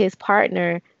impregnate his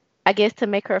partner, I guess to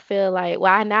make her feel like,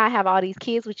 well, I now have all these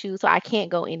kids with you, so I can't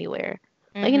go anywhere.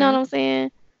 Like, you know what mhm. I'm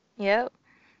saying? Yep.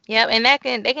 Yep, and that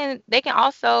can they can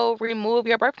also remove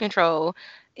your birth control.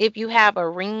 If you have a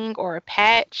ring or a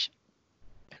patch,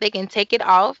 they can take it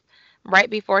off right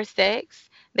before sex.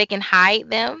 They can hide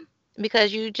them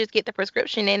because you just get the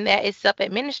prescription and that is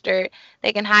self-administered.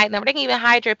 They can hide them. They can even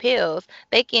hide your pills.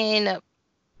 They can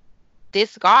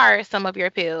discard some of your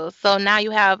pills. So now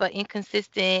you have an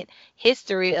inconsistent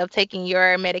history of taking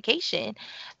your medication.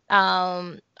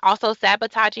 Also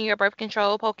sabotaging your birth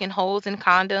control, poking holes in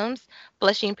condoms,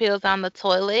 flushing pills down the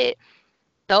toilet,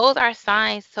 those are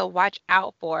signs to watch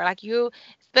out for. Like you,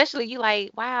 especially you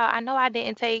like, wow, I know I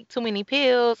didn't take too many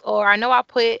pills, or I know I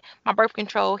put my birth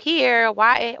control here.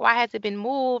 Why has it been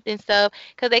moved and stuff?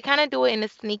 Because they kind of do it in a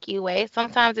sneaky way.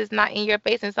 Sometimes it's not in your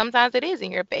face, and sometimes it is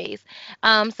in your face.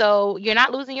 So you're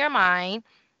not losing your mind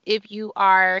if you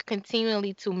are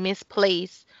continually to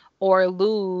misplace or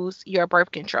lose your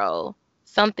birth control.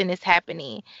 Something is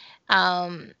happening.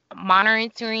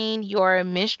 Monitoring your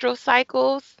menstrual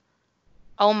cycles.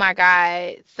 Oh my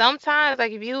God. Sometimes,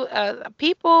 like if you,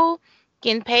 people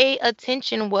can pay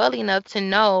attention well enough to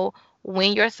know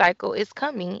when your cycle is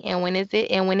coming and when is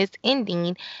it and when it's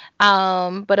ending.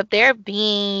 But if they're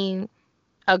being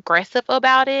aggressive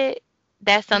about it,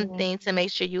 that's Mhm. something to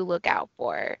make sure you look out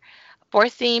for.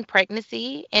 Forcing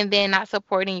pregnancy and then not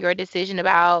supporting your decision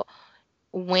about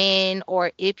when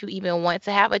or if you even want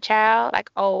to have a child. Like,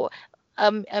 oh,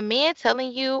 a man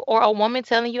telling you or a woman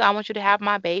telling you, I want you to have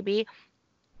my baby,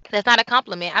 that's not a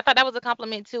compliment. I thought that was a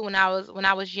compliment too when I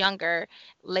was younger,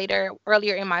 later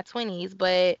earlier in my 20s,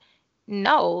 but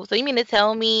no. So you mean to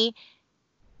tell me,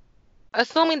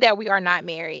 assuming that we are not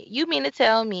married, you mean to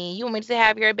tell me you want me to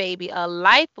have your baby, a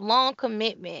lifelong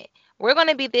commitment. We're going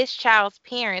to be this child's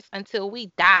parents until we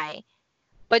die.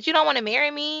 But you don't want to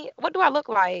marry me? What do I look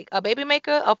like? A baby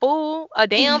maker? A fool? A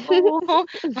damn fool?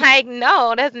 Like,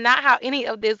 no, that's not how any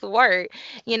of this work,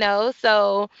 you know?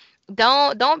 So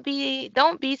don't be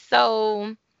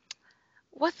so,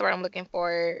 what's the word I'm looking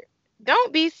for?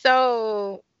 Don't be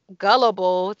so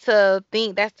gullible to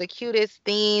think that's the cutest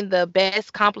thing, the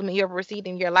best compliment you ever received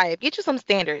in your life. Get you some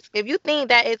standards. If you think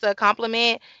that it's a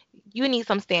compliment, you need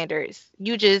some standards.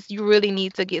 You really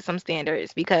need to get some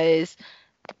standards because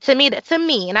to me,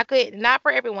 and I could not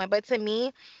for everyone, but to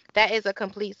me, that is a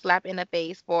complete slap in the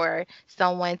face for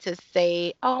someone to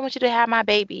say, "Oh, I want you to have my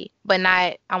baby," but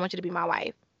not, "I want you to be my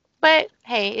wife." But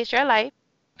hey, it's your life.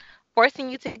 Forcing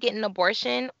you to get an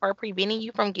abortion or preventing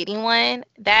you from getting one,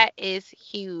 that is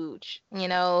huge. You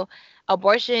know,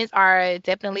 abortions are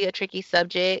definitely a tricky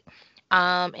subject.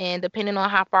 And depending on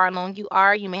how far along you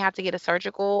are, you may have to get a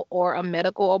surgical or a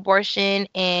medical abortion.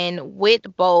 And with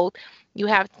both, you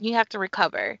have to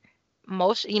recover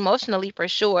most emotionally for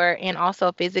sure, and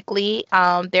also physically.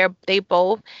 They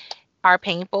both are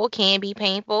painful, can be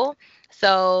painful.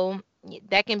 So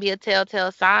that can be a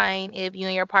telltale sign if you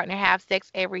and your partner have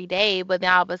sex every day, but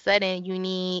then all of a sudden you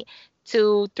need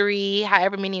two, three,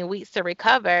 however many weeks to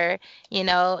recover, you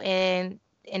know, and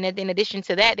then in addition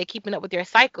to that, they're keeping up with your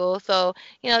cycle. So,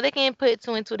 you know, they can put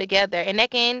two and two together and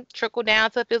that can trickle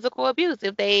down to physical abuse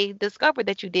if they discover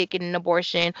that you did get an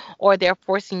abortion or they're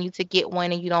forcing you to get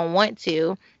one and you don't want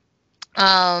to.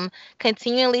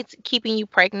 Continually keeping you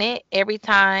pregnant. Every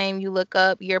time you look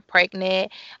up, you're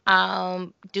pregnant.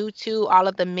 Due to all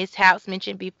of the mishaps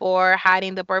mentioned before,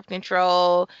 hiding the birth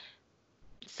control,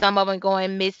 some of them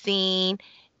going missing.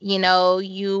 You know,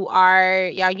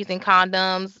 y'all using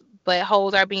condoms, but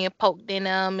holes are being poked in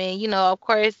them, and you know, of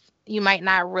course, you might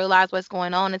not realize what's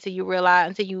going on until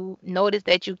you notice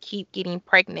that you keep getting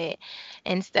pregnant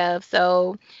and stuff.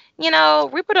 So, you know,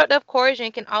 reproductive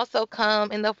coercion can also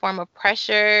come in the form of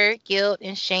pressure, guilt,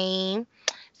 and shame.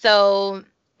 So,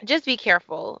 just be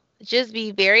careful. Just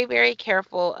be very, very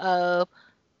careful of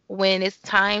when it's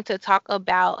time to talk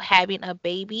about having a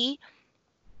baby.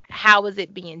 How is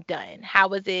it being done?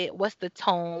 What's the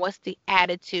tone? What's the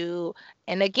attitude?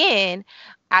 And again,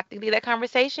 after you leave that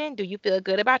conversation, do you feel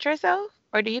good about yourself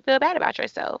or do you feel bad about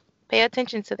yourself? Pay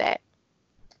attention to that.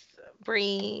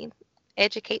 Breathe.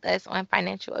 Educate us on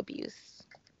financial abuse.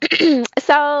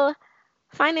 So,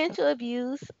 financial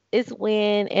abuse is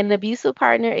when an abusive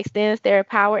partner extends their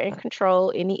power and control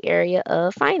in the area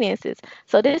of finances.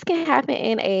 So, this can happen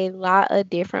in a lot of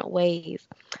different ways.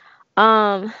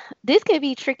 Um, this can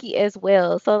be tricky as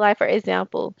well. So, like for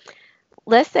example,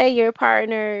 let's say your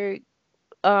partner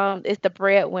is the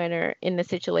breadwinner in the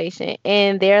situation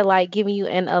and they're like giving you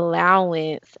an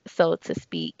allowance, so to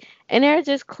speak, and they're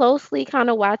just closely kind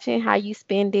of watching how you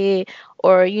spend it,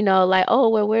 or like, oh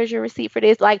well, where's your receipt for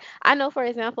this? Like, I know for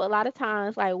example a lot of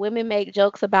times like women make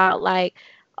jokes about like,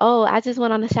 oh, I just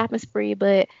went on a shopping spree,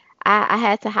 but I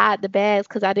had to hide the bags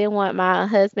because I didn't want my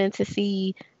husband to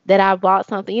see that I bought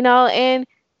something, and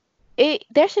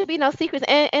there should be no secrets.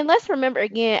 And let's remember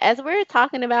again, as we're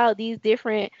talking about these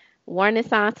different warning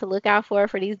signs to look out for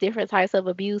these different types of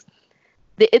abuse,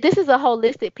 this is a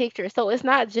holistic picture. So it's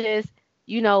not just,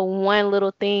 one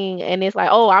little thing and it's like,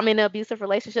 oh, I'm in an abusive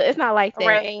relationship. It's not like that.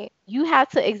 Right. You have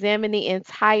to examine the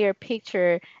entire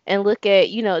picture and look at,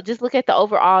 just look at the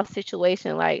overall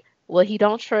situation. Like, well, he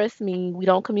don't trust me. We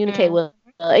don't communicate Mm.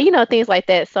 well, things like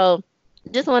that. So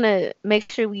just want to make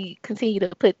sure we continue to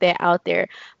put that out there.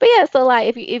 But yeah, so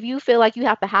like if you feel like you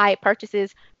have to hide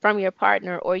purchases from your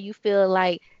partner, or you feel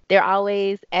like they're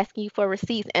always asking you for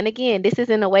receipts, and again, this is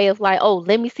in a way of like, oh,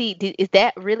 let me see, is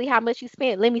that really how much you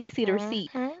spent? Let me see the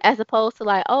receipt, Mhm. as opposed to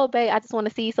like, oh, babe, I just want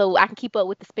to see so I can keep up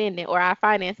with the spending or our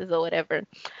finances or whatever.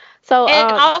 So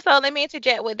And also, let me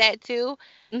interject with that too,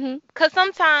 mhm, because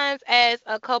sometimes as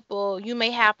a couple, you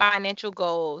may have financial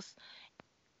goals.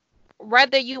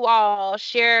 Whether you all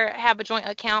have a joint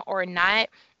account or not,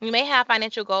 you may have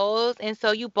financial goals, and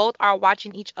so you both are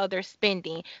watching each other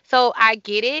spending. So I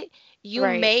get it. You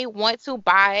right. may want to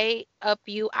buy a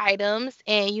few items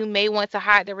and you may want to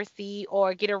hide the receipt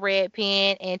or get a red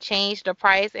pen and change the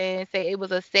price and say it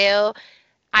was a sale.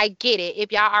 I get it.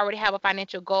 If y'all already have a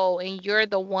financial goal and you're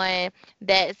the one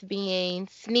that's being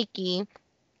sneaky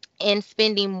and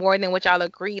spending more than what y'all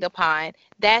agreed upon,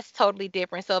 that's totally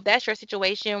different. So if that's your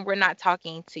situation, we're not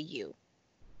talking to you.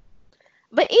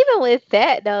 But even with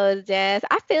that though, Jazz,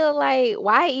 I feel like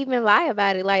why even lie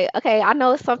about it? Like, okay, I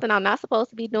know it's something I'm not supposed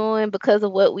to be doing because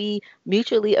of what we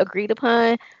mutually agreed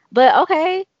upon. But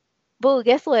okay, boo,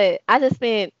 guess what? I just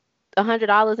spent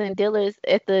 $100 in Dillard's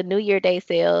at the New Year Day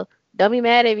sale. Don't be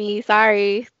mad at me.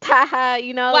 Sorry. Haha,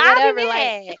 Well, I'll be whatever.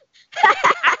 Like, mad.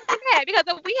 I'll be mad because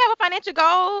if we have a financial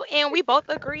goal and we both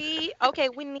agree, okay,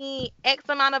 we need X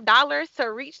amount of dollars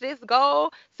to reach this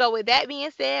goal. So with that being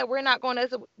said, we're not going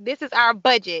to. This is our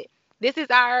budget. This is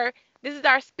our this is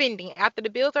our spending. After the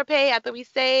bills are paid, after we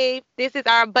save, this is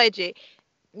our budget.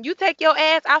 You take your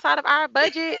ass outside of our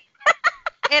budget,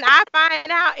 and I find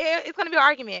out, it's going to be an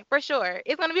argument for sure.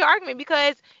 It's going to be an argument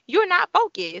because you're not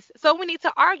focused. So we need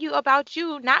to argue about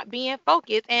you not being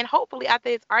focused. And hopefully, after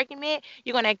this argument,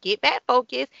 you're going to get back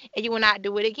focused and you will not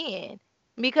do it again.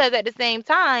 Because at the same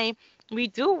time, we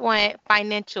do want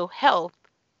financial health,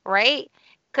 right?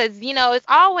 Because, it's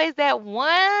always that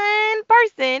one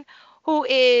person who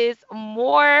is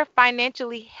more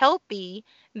financially healthy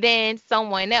than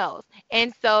someone else.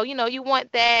 And so, you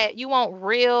want that, you want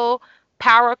real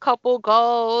power couple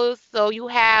goals. So you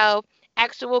have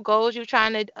actual goals you're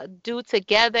trying to do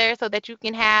together so that you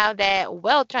can have that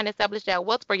wealth, trying to establish that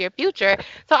wealth for your future.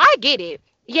 So I get it.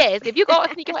 Yes, if you go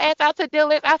and sneak your ass out to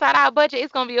dealers outside our budget,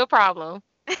 it's gonna be a problem.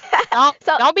 Don't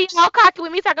so don't be all cocky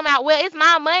with me talking about, well, it's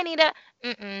my money to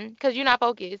because you're not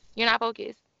focused. You're not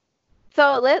focused.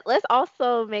 let's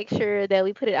also make sure that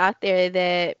we put it out there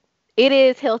that it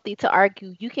is healthy to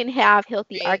argue. You can have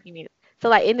healthy Right. arguments. So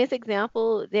like in this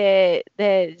example that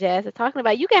Jazz is talking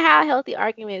about, you can have healthy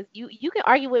arguments. You can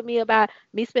argue with me about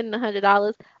me spending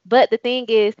 $100, but the thing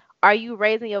is, are you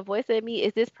raising your voice at me?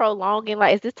 Is this prolonging?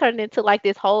 Like, is this turning into like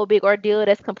this whole big ordeal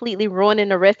that's completely ruining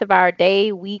the rest of our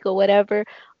day, week, or whatever?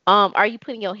 Are you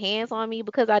putting your hands on me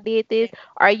because I did this?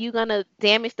 Are you gonna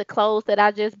damage the clothes that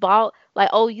I just bought? Like,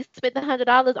 oh, you spent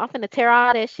 $100, I'm finna tear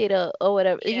all that shit up or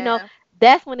whatever. Yeah.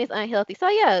 That's when it's unhealthy. So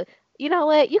yeah, you know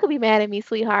what? You could be mad at me,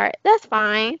 sweetheart. That's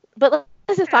fine. But let's just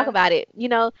talk about Yeah. it.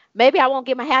 Maybe I won't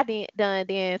get my hair done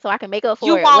then, so I can make up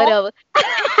You for it. won't. Whatever.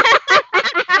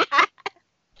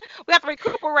 We have to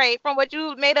recuperate from what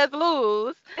you made us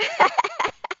lose.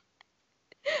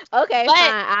 Okay, But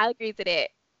fine. I'll agree to that.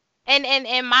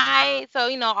 and my so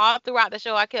all throughout the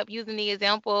show I kept using the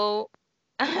example.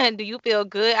 Do you feel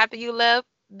good after you left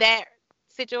that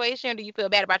situation? Or do you feel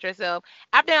bad about yourself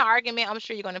after an argument? I'm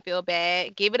sure you're gonna feel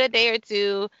bad. Give it a day or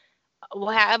two.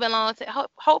 Well, however long.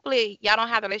 Hopefully, y'all don't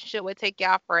have the relationship will take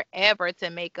y'all forever to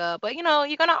make up. But you're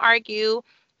gonna argue,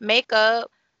 make up,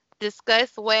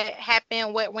 discuss what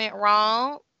happened, what went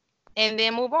wrong, and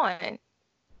then move on.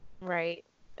 Right.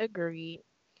 Agreed.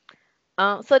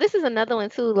 So this is another one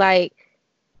too, like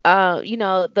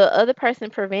the other person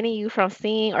preventing you from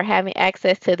seeing or having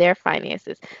access to their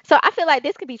finances. So I feel like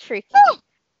this could be tricky.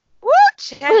 Woo!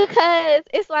 Because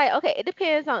it's like, okay, it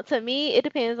depends on, to me, it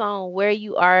depends on where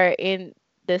you are in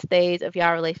the stage of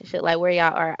y'all relationship, like where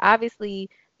y'all are. Obviously,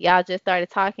 y'all just started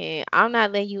talking. I'm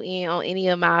not letting you in on any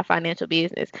of my financial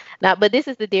business. Now, but this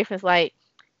is the difference. Like,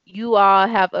 you all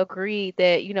have agreed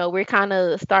that, we're kind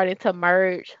of starting to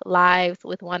merge lives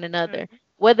with one another. Mhm.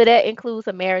 Whether that includes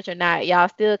a marriage or not, y'all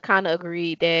still kind of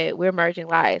agreed that we're merging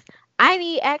lives. I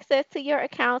need access to your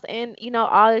accounts and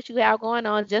all that you have going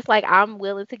on, just like I'm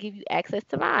willing to give you access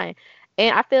to mine.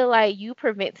 And I feel like you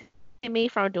preventing me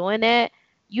from doing that,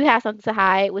 you have something to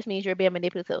hide, which means you're being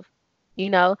manipulative. You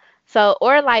know, so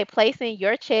or like placing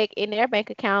your check in their bank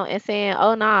account and saying,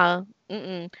 "Oh nah,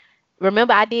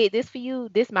 remember I did this for you,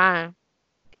 this mine."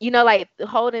 Like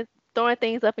throwing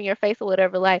things up in your face or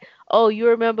whatever, like, "Oh, you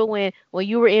remember when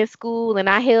you were in school and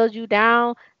I held you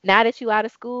down? Now that you out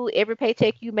of school, every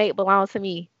paycheck you make belongs to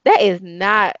me." That is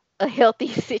not a healthy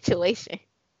situation.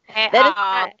 At That is all.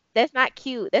 not that's not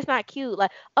cute. That's not cute.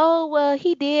 Like, "Oh, well,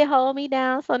 he did hold me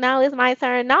down, so now it's my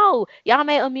turn." No, y'all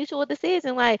made a mutual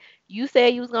decision. Like, you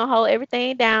said you was gonna hold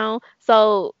everything down,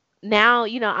 so now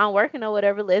I'm working or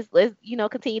whatever. Let's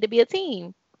continue to be a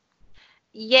team.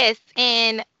 Yes,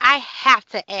 and I have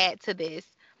to add to this.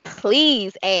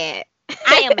 Please add.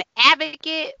 I am an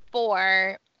advocate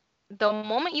for the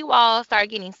moment you all start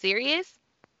getting serious,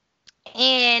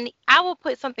 and I will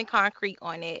put something concrete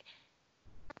on it.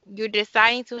 You're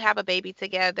deciding to have a baby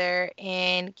together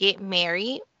and get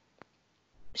married,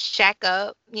 shack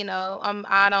up.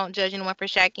 I don't judge anyone for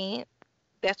shacking.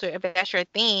 If that's your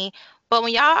thing. But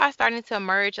when y'all are starting to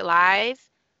merge lives,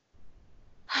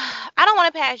 I don't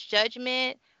want to pass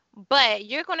judgment, but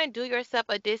you're going to do yourself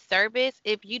a disservice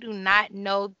if you do not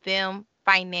know them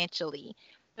financially.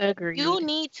 You Agreed.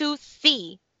 need to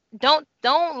see. Don't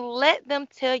let them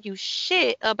tell you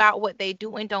shit about what they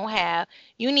do and don't have.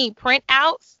 You need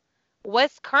printouts.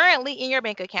 What's currently in your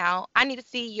bank account? I need to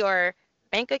see your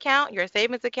bank account, your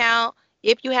savings account,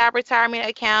 if you have retirement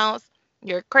accounts,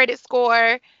 your credit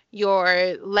score,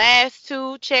 your last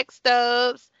two check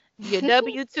stubs, your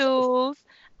W-2s.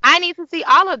 I need to see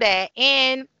all of that.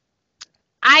 And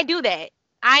I do that.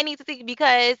 I need to see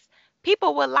because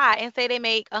people will lie and say they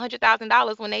make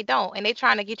 $100,000 when they don't, and they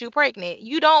trying to get you pregnant.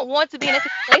 You don't want to be in a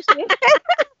situation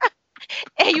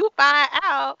and you find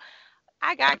out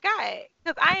I got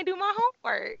because I ain't do my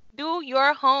homework. Do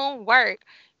your homework.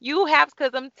 You have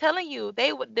because I'm telling you,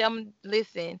 they would them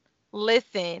listen,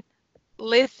 listen.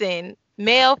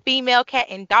 Male, female, cat,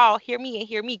 and dog. Hear me and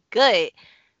hear me good.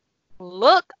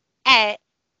 Look at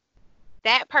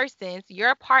that person's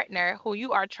your partner who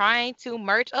you are trying to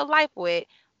merge a life with,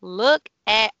 look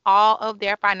at all of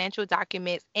their financial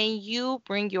documents and you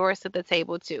bring yours to the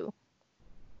table too.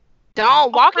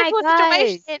 Don't Oh walk my into a situation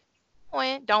gosh.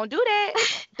 don't do that.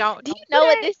 Don't Do you don't do know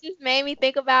what that. this just made me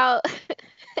think about?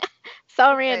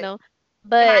 So But random.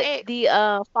 my But ex, the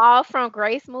Fall from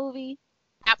Grace movie.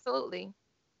 absolutely.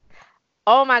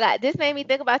 Oh my God, this made me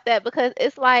think about that because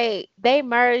it's like they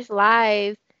merged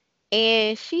lives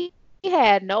and she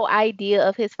had no idea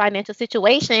of his financial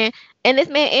situation. And this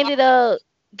man ended up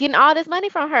getting all this money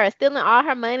from her, stealing all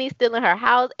her money, stealing her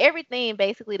house, everything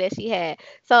basically that she had.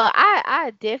 So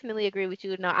I definitely agree with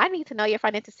you. No, I need to know your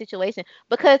financial situation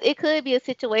because it could be a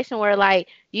situation where, like,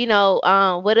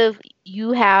 what if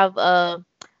you have I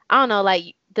don't know,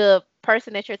 like the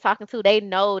person that you're talking to, they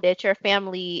know that your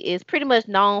family is pretty much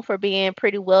known for being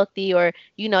pretty wealthy, or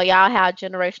y'all have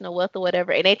generational wealth or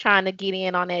whatever, and they trying to get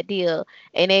in on that deal,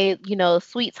 and they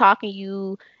sweet talking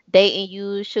you, dating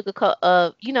you,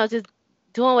 sugarcoat, just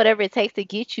doing whatever it takes to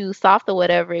get you soft or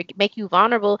whatever, make you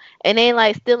vulnerable, and then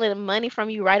like stealing money from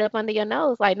you right up under your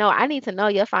nose. Like, no, I need to know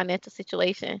your financial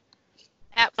situation.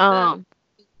 Absolutely. Um,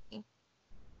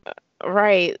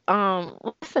 right.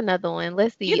 What's another one?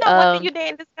 Let's You see. know one thing you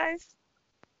didn't discuss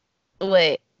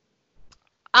What?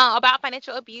 about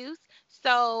financial abuse.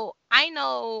 So I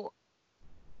know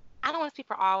I don't want to speak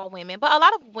for all women, but a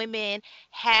lot of women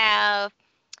have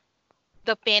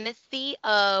the fantasy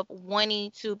of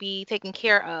wanting to be taken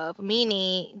care of,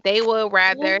 meaning they would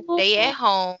rather stay at Ooh.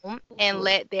 home and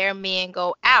let their men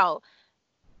go out.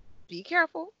 Be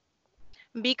careful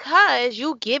because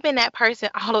you giving that person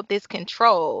all of this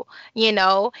control, you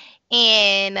know.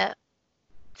 And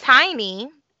Tiny,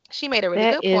 she made a really That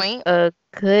good is point. a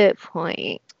good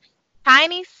point.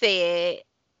 Tiny said,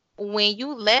 when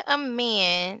you let a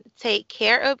man take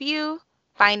care of you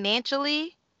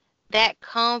financially, that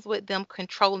comes with them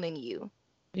controlling you.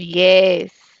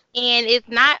 Yes. And it's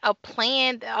not a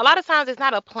plan. A lot of times it's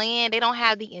not a plan. They don't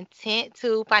have the intent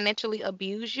to financially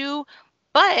abuse you,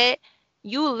 but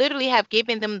you literally have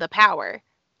given them the power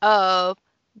of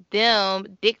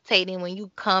them dictating when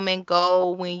you come and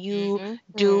go, when you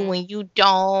do, Mm-hmm. when you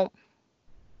don't.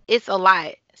 It's a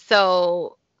lot.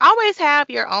 So always have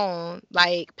your own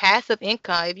like passive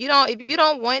income. If you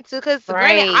don't want to, because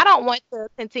granted, I Right. don't want to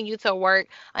continue to work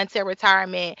until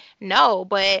retirement. No,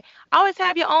 but always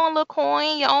have your own little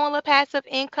coin, your own little passive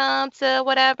income to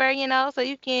whatever, so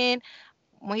you can,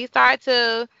 when you start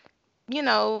to, you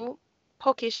know,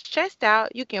 poke his chest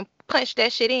out, you can punch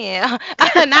that shit in.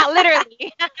 Not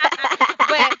literally,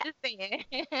 but just saying.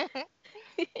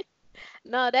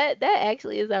 No, that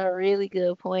actually is a really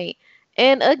good point.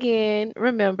 And again,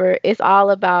 remember, it's all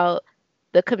about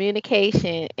the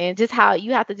communication and just how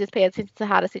you have to just pay attention to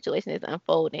how the situation is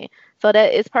unfolding. So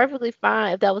that it's perfectly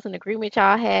fine if that was an agreement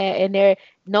y'all had and there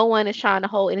no one is trying to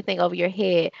hold anything over your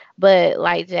head. But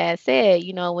like Jazz said,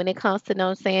 when it comes to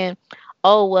them saying,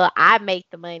 "Oh, well, I make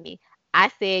the money. I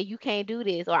said you can't do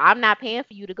this," or "I'm not paying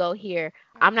for you to go here.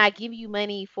 I'm not giving you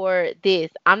money for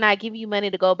this. I'm not giving you money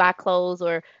to go buy clothes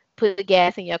or put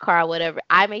gas in your car or whatever.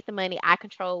 I make the money. I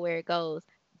control where it goes."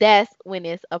 That's when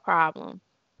it's a problem.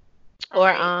 Or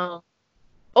Right.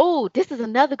 oh, this is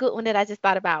another good one that I just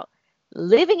thought about.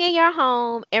 Living in your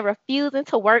home and refusing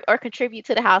to work or contribute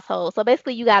to the household. So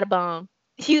basically you got a bum.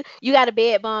 You got a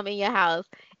bed bum in your house.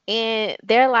 And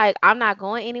they're like, "I'm not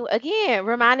going anywhere." Again,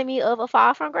 reminding me of A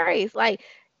Fall from Grace. Like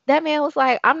that man was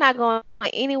like, "I'm not going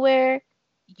anywhere.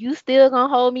 You still gonna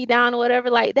hold me down or whatever."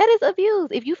 Like that is abuse.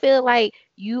 If you feel like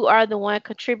you are the one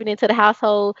contributing to the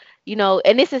household,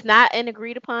 and this is not an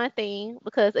agreed upon thing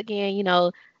because again,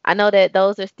 I know that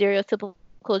those are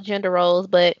stereotypical gender roles,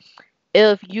 but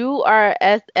if you are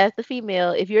as the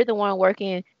female, if you're the one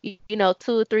working,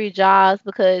 two or three jobs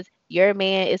because your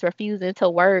man is refusing to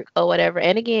work or whatever,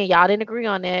 and again, y'all didn't agree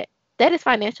on that, that is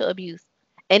financial abuse.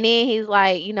 And then he's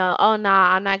like, "Oh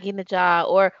nah, I'm not getting a job,"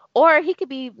 or he could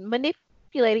be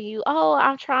manipulating you. "Oh,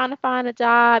 I'm trying to find a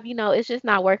job, it's just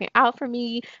not working out for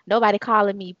me. Nobody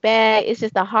calling me back. It's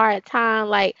just a hard time."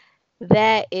 Like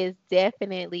that is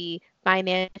definitely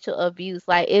financial abuse.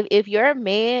 Like if your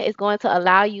man is going to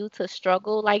allow you to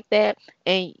struggle like that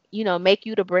and make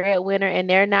you the breadwinner and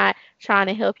they're not trying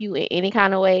to help you in any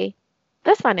kind of way,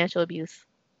 that's financial abuse.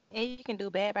 And you can do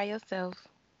bad by yourself.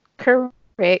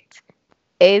 Correct.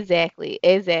 Exactly.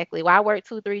 Why work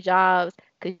two, three jobs?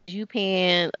 Cause you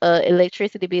paying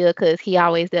electricity bill cause he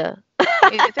always there.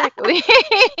 Exactly.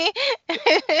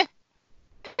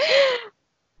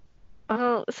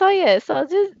 So yeah, so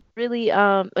just really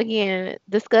again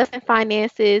discussing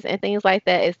finances and things like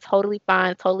that is totally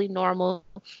fine, totally normal,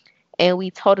 and we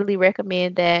totally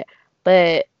recommend that.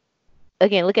 But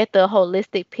again, look at the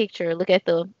holistic picture, look at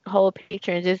the whole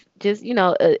picture, and just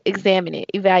examine it,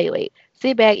 evaluate,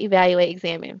 sit back, evaluate,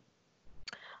 examine.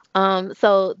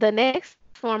 So the next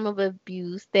form of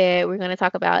abuse that we're going to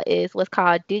talk about is what's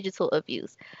called digital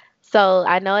abuse. So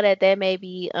I know that may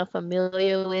be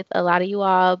unfamiliar with a lot of you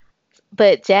all,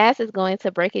 but Jazz is going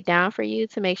to break it down for you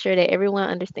to make sure that everyone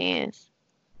understands.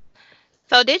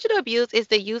 So, digital abuse is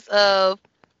the use of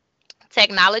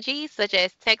technology such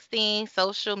as texting,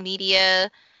 social media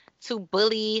to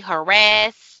bully,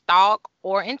 harass, stalk,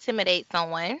 or intimidate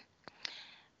someone.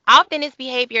 Often, this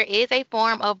behavior is a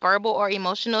form of verbal or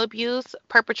emotional abuse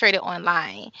perpetrated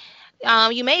online.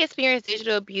 You may experience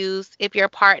digital abuse if your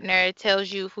partner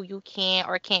tells you who you can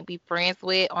or can't be friends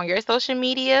with on your social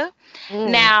media.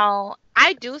 Mm. Now,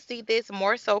 I do see this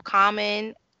more so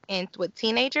common in with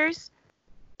teenagers.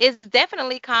 It's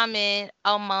definitely common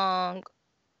among,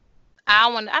 I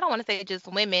don't want to say just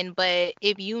women, but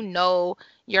if you know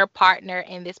your partner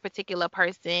and this particular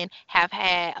person have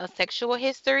had a sexual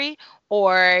history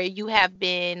or you have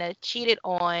been cheated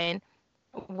on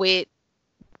with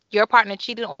your partner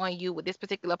cheated on you with this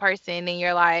particular person, and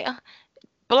you're like,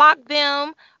 block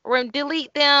them or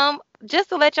delete them. Just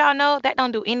to let y'all know, that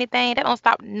don't do anything. That don't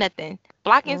stop nothing.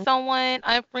 Blocking Mm. someone,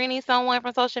 unfriending someone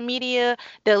from social media,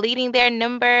 deleting their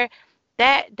number,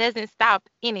 that doesn't stop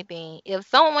anything. If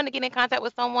someone want to get in contact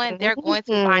with someone, they're going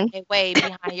to find Mhm. a way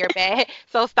behind your back.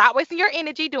 So stop wasting your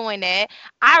energy doing that.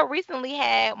 I recently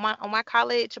had my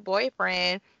college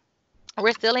boyfriend.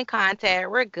 We're still in contact.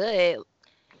 We're good.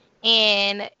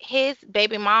 And his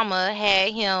baby mama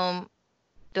had him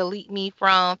delete me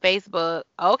from Facebook.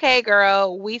 Okay,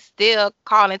 girl, we still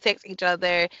call and text each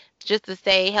other just to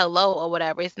say hello or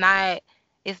whatever. It's not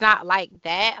like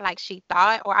that, like she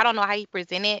thought, or I don't know how he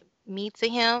presented me to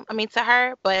him, I mean to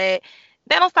her, but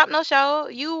that don't stop no show.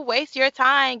 You waste your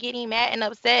time getting mad and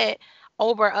upset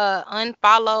over a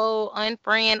unfollow,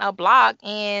 unfriend, a block,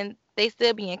 and they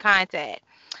still be in contact.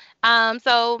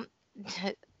 So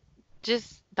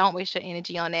just don't waste your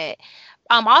energy on that.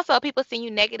 Also, people send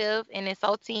you negative and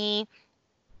insulting,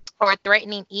 or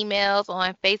threatening emails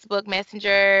on Facebook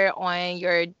Messenger, on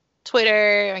your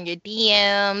Twitter, on your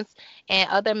DMs, and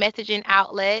other messaging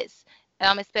outlets.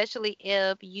 Especially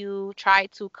if you try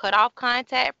to cut off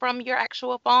contact from your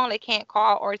actual phone, they can't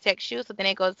call or text you. So then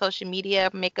they go to social media,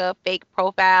 make a fake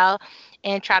profile,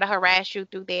 and try to harass you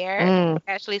through there. Mm.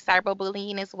 Actually,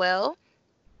 cyberbullying as well.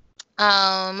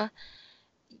 Um,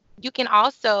 you can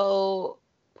also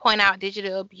point out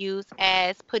digital abuse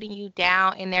as putting you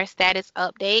down in their status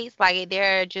updates. Like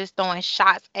they're just throwing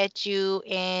shots at you,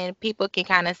 and people can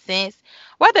kind of sense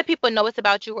whether people know it's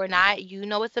about you or not. You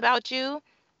know it's about you.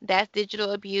 That's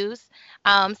digital abuse.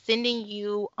 Sending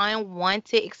you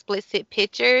unwanted explicit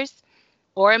pictures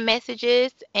or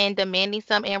messages and demanding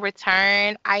some in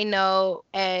return. I know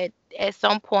at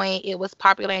some point it was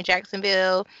popular in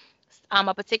Jacksonville.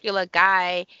 A particular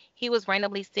guy, he was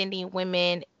randomly sending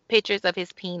women pictures of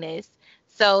his penis.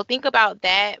 So think about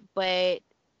that, but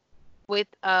with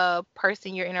a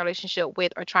person you're in a relationship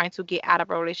with or trying to get out of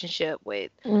a relationship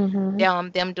with, Mm-hmm.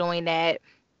 them doing that.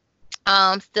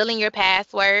 Stealing your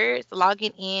passwords,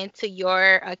 logging into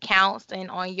your accounts and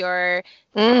on your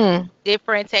Mm.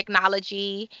 different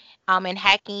technology, and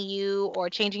hacking you or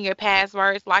changing your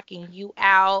passwords, locking you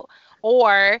out,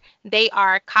 or they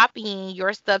are copying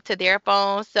your stuff to their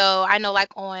phone. So I know,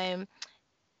 like on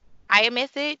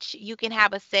iMessage, you can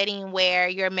have a setting where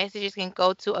your messages can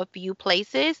go to a few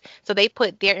places. So they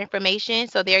put their information,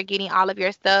 so they're getting all of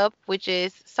your stuff, which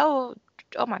is so.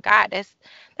 Oh my God,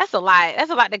 that's a lot.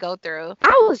 That's a lot to go through.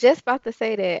 I was just about to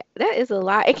say that. That is a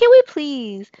lot. And can we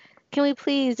please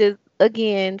just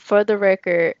again, for the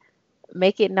record,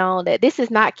 make it known that this is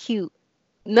not cute.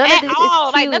 None of At this is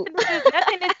all. Like cute. nothing this is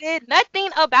nothing this is nothing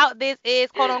about this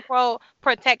is quote unquote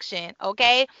protection.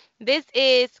 Okay. This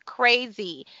is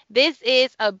crazy. This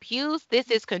is abuse. This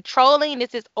is controlling.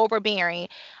 This is overbearing.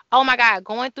 Oh my God.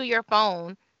 Going through your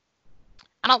phone.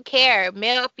 I don't care.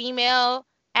 Male, female,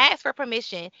 ask for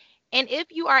permission. And if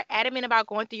you are adamant about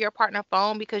going through your partner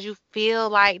phone because you feel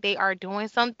like they are doing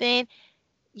something,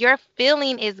 your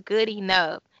feeling is good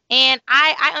enough. And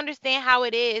I understand how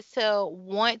it is to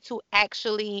want to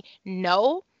actually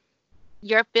know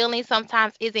your feeling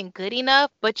sometimes isn't good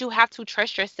enough, but you have to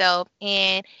trust yourself.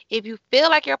 And if you feel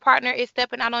like your partner is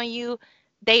stepping out on you,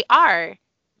 they are.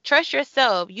 Trust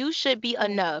yourself. You should be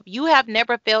enough. You have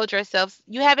never failed yourself.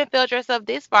 You haven't failed yourself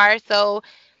this far. So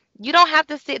you don't have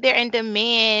to sit there and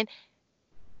demand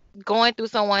going through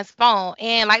someone's phone.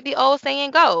 And like the old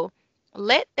saying go,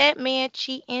 let that man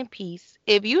cheat in peace.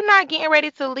 If you're not getting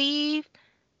ready to leave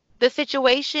the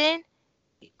situation,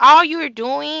 all you're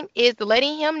doing is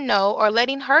letting him know or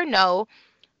letting her know,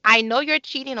 I know you're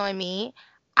cheating on me.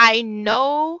 I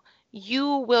know you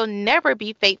will never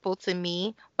be faithful to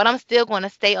me, but I'm still going to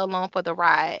stay along for the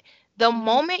ride. The Mhm.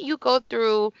 moment you go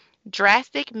through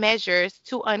drastic measures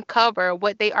to uncover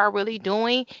what they are really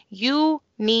doing, you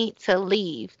need to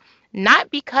leave. Not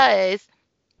because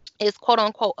it's quote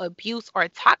unquote abuse or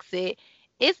toxic,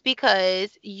 it's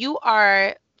because you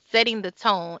are setting the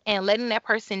tone and letting that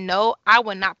person know I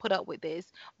will not put up with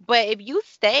this. But if you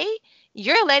stay,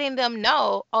 you're letting them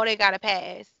know, oh, they got to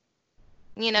pass.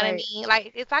 You know what I Right. mean?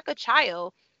 Like it's like a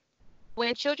child.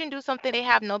 When children do something they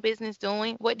have no business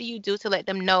doing, what do you do to let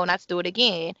them know not to do it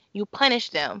again? You punish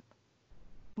them.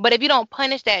 But if you don't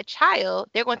punish that child,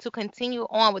 they're going to continue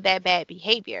on with that bad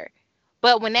behavior.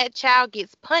 But when that child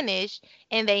gets punished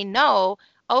and they know,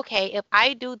 okay, if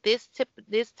I do this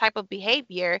type of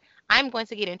behavior, I'm going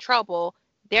to get in trouble,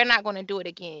 they're not going to do it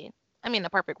again. I mean, in a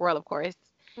perfect world, of course.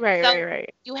 Right, So right,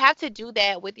 right. you have to do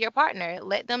that with your partner.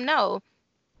 Let them know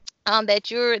that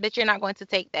you're not going to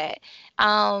take that.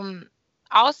 Um,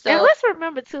 And also, let's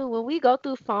remember too, when we go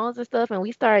through phones and stuff and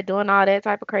we start doing all that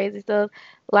type of crazy stuff,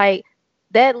 like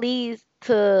that leads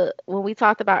to when we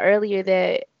talked about earlier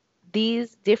that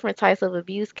these different types of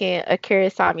abuse can occur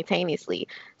simultaneously.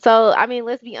 So, I mean,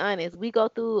 let's be honest. We go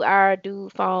through our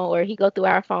dude phone or he go through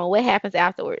our phone. What happens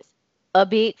afterwards? A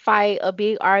big fight, a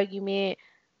big argument.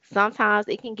 Sometimes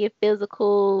it can get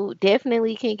physical,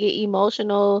 definitely can get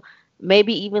emotional,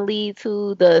 maybe even lead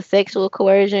to the sexual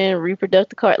coercion,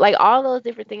 reproductive like all those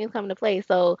different things come into play.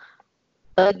 So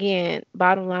again,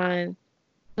 bottom line,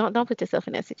 don't put yourself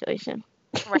in that situation.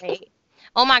 right.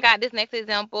 Oh my God, this next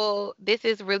example, this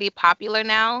is really popular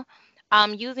now.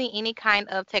 Using any kind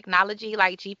of technology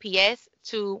like GPS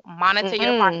to monitor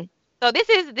your partner. Mm-mm. So this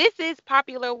is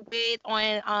popular with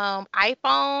on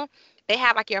iPhone. They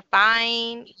have like your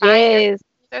find your Yes,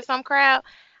 or some crap.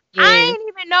 I yes. didn't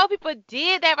even know people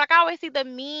did that. Like I always see the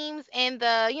memes and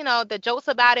the jokes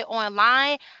about it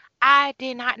online. I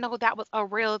did not know that was a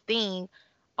real thing.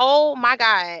 Oh my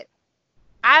God.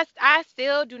 I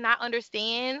still do not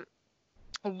understand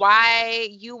why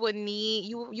you would need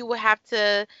you would have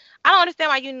to. I don't understand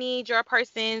why you need your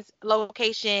person's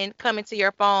location coming to your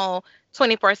phone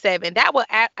 24/7. That would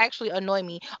actually annoy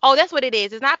me. Oh, that's what it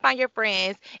is. It's not find your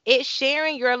friends. It's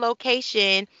sharing your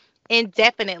location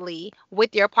indefinitely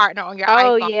with your partner on your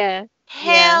Oh iPhone. yeah.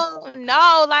 Yeah. Hell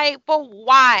no. Like, but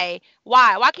why?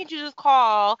 Why can't you just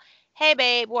call, hey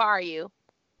babe, where are you?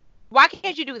 Why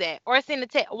can't you do that? Or send a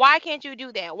text. Why can't you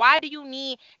do that? Why do you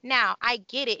need now? I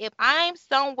get it. If I'm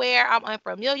somewhere I'm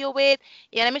unfamiliar with,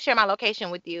 yeah, let me share my location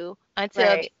with you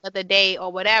until the Right. end of the day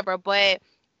or whatever. But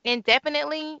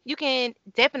indefinitely, you can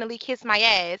definitely kiss my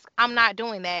ass. I'm not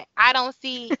doing that. I don't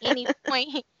see any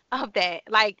point of that.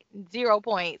 Like 0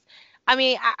 points. I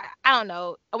mean, I don't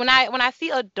know. When I see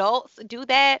adults do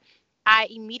that, I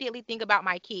immediately think about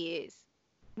my kids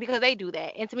because they do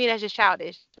that. And to me, that's just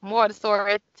childish. More of the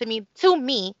story, to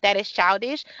me, that is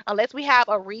childish. Unless we have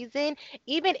a reason,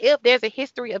 even if there's a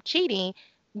history of cheating,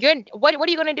 what are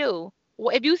you gonna do?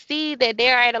 Well, if you see that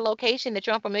they're at a location that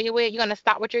you're unfamiliar with, you're gonna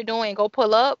stop what you're doing and go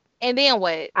pull up, and then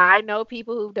what? I know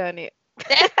people who've done it.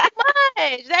 That's too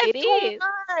much. That's It too is.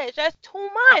 much. That's too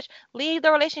much. Leave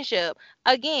the relationship.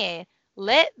 Again,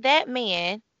 let that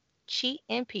man cheat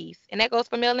in peace, and that goes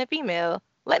for male and female.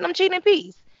 Let them cheat in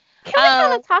peace. Can we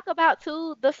kind Um, of talk about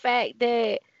too the fact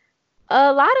that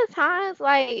a lot of times,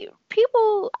 like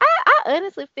people, I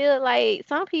honestly feel like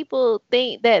some people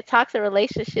think that toxic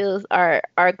relationships are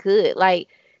good. Like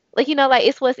like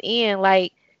it's what's in.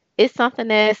 Like it's something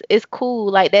that's it's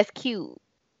cool. Like that's cute.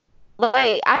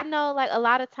 Like I know like a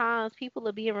lot of times people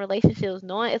will be in relationships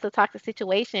knowing it's a toxic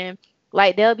situation.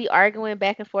 Like they'll be arguing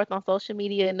back and forth on social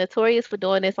media, notorious for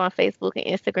doing this on Facebook and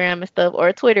Instagram and stuff,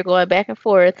 or Twitter, going back and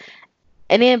forth,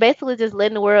 and then basically just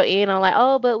letting the world in on like,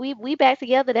 oh, but we back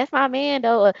together. That's my man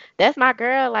though. Or, that's my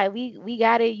girl. Like we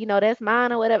got it. That's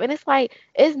mine or whatever. And it's like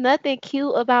it's nothing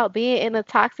cute about being in a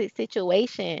toxic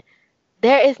situation.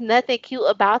 There is nothing cute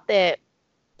about that.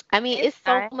 I mean, it's it's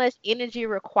so not. much energy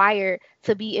required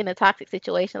to be in a toxic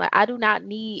situation. Like I do not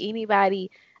need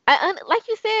anybody. Like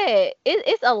you said,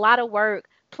 it's a lot of work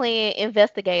playing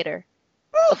investigator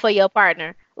for your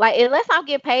partner. Like unless I'm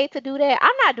getting paid to do that,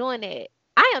 I'm not doing that.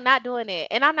 I am not doing that.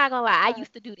 And I'm not gonna lie, I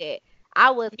used to do that.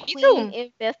 I was Me queen too.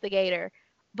 investigator.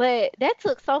 But that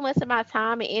took so much of my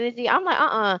time and energy. I'm like,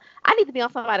 I need to be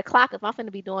on somebody's clock if I'm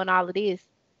gonna be doing all of this.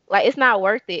 Like it's not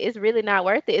worth it. It's really not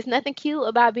worth it. It's nothing cute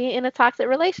about being in a toxic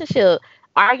relationship.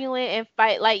 Arguing and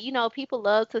fight, like, people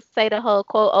love to say the whole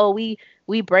quote, oh,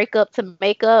 we break up to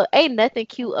make up. Ain't nothing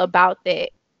cute about that.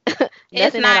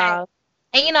 It's Nothing at not. all.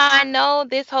 And I know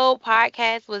this whole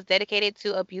podcast was dedicated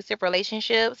to abusive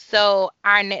relationships. So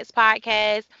our next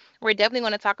podcast, we're definitely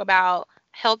going to talk about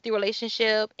healthy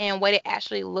relationship and what it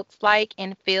actually looks like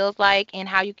and feels like and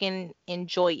how you can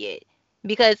enjoy it.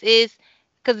 Because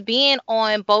being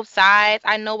on both sides,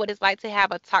 I know what it's like to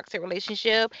have a toxic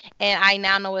relationship, and I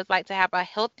now know what it's like to have a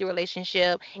healthy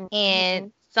relationship. And Hmm.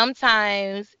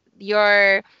 sometimes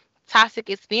your toxic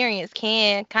experience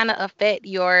can kind of affect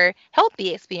your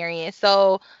healthy experience.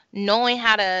 So knowing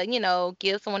how to,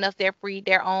 give someone else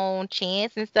their own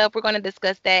chance and stuff, we're going to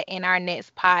discuss that in our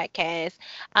next podcast.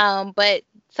 But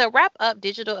to wrap up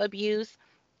digital abuse,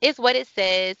 it's what it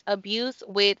says: abuse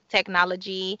with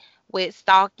technology, with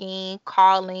stalking,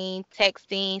 calling,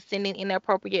 texting, sending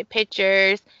inappropriate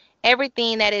pictures,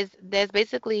 everything that's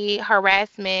basically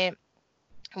harassment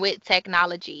with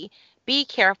technology. Be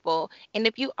careful. And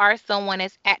if you are someone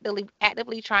that's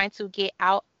actively trying to get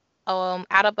out of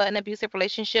an abusive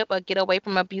relationship or get away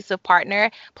from an abusive partner,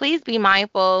 please be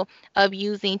mindful of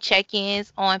using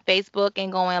check-ins on Facebook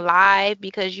and going live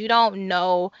because you don't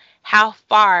know how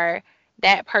far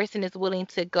that person is willing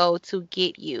to go to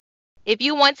get you. If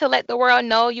you want to let the world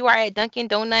know you are at Dunkin'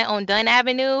 Donut on Dunn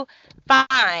Avenue,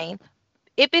 fine.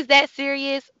 If it's that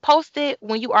serious, post it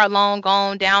when you are long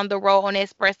gone down the road on the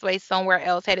expressway somewhere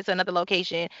else, headed to another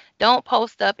location. Don't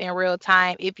post stuff in real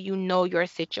time if you know your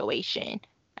situation.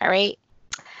 All right?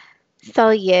 So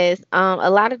yes, a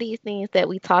lot of these things that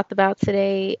we talked about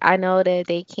today, I know that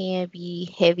they can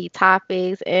be heavy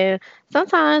topics, and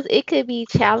sometimes it could be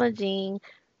challenging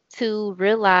to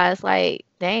realize, like,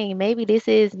 dang, maybe this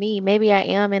is me. Maybe I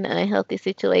am in an unhealthy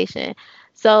situation.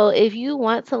 So if you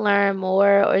want to learn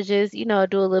more or just, do a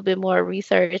little bit more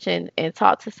research and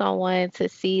talk to someone to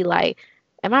see, like,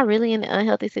 am I really in an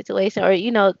unhealthy situation?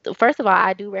 Or, first of all,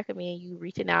 I do recommend you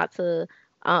reaching out to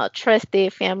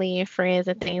trusted family and friends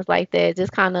and things like that.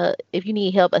 Just kind of if you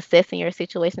need help assessing your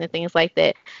situation and things like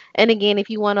that. And again, if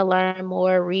you want to learn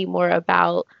more, read more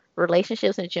about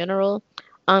relationships in general,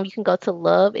 you can go to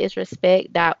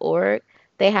loveisrespect.org.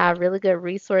 They have really good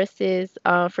resources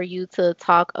for you to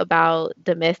talk about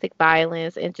domestic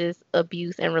violence and just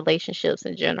abuse and relationships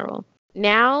in general.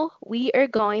 Now we are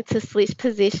going to switch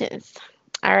positions.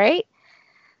 All right.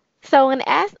 So, when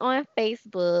asked on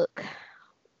Facebook,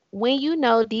 when you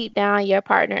know deep down your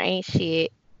partner ain't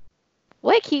shit,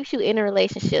 what keeps you in a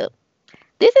relationship?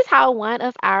 This is how one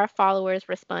of our followers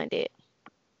responded.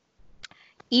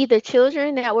 Either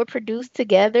children that were produced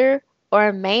together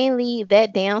or mainly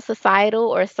that damn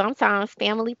societal or sometimes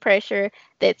family pressure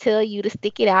that tell you to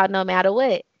stick it out no matter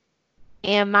what.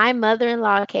 In my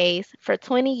mother-in-law case, for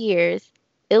 20 years,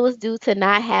 it was due to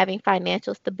not having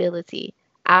financial stability.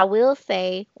 I will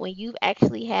say, when you've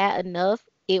actually had enough,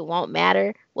 it won't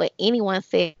matter what anyone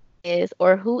says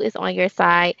or who is on your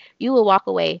side. You will walk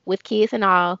away with kids and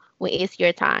all when it's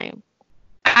your time.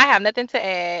 I have nothing to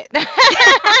add.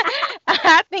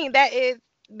 I think that is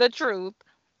the truth.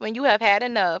 When you have had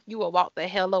enough, you will walk the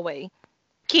hell away.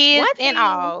 Kids One and thing,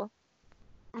 all.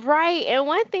 right, and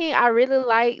one thing I really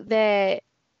like that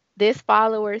this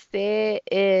follower said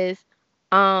is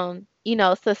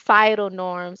societal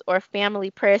norms or family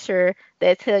pressure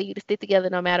that tell you to stick together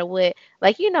no matter what.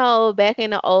 Like, back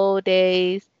in the old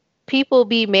days, people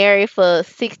be married for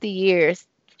 60 years,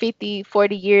 50,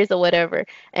 40 years or whatever.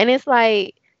 And it's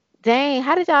like, dang,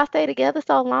 how did y'all stay together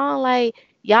so long? Like,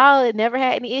 y'all had never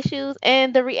had any issues.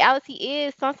 And the reality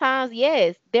is sometimes,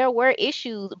 yes, there were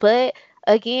issues, but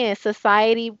again,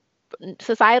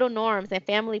 societal norms and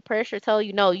family pressure tell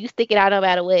you no, you stick it out no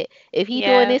matter what. If he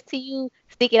doing Yeah. this to you,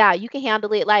 stick it out. You can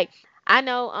handle it. Like, I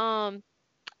know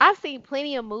I've seen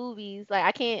plenty of movies. Like,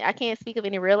 I can't speak of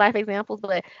any real life examples,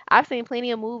 but I've seen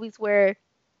plenty of movies where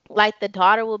like the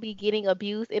daughter will be getting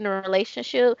abused in a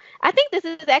relationship. I think this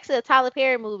is actually a Tyler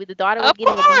Perry movie. The daughter was Of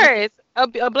getting abused. course.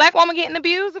 A black woman getting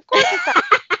abused, of course it's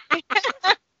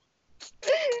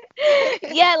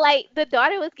Yeah, like the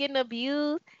daughter was getting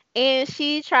abused and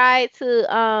she tried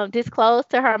to disclose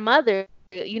to her mother.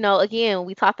 Again,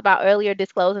 we talked about earlier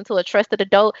disclosing to a trusted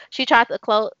adult. She tried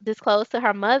to disclose to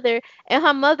her mother, and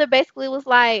her mother basically was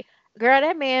like, "Girl,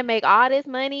 that man make all this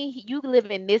money. You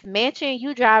live in this mansion.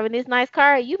 You driving this nice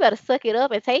car. You better suck it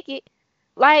up and take it."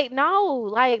 Like no,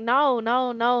 no,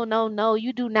 no, no, no.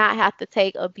 You do not have to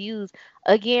take abuse.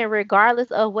 Again,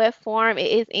 regardless of what form it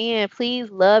is in,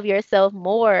 please love yourself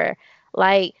more.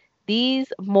 Like,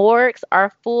 these morgues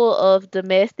are full of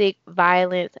domestic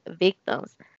violence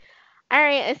victims. All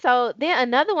right, and so then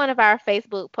another one of our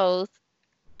Facebook posts,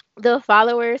 the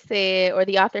follower said, or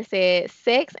the author said,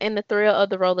 sex and the thrill of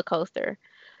the roller coaster.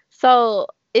 So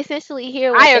essentially,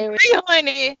 here I what they were. agree,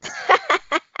 honey.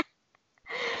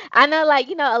 I know, like,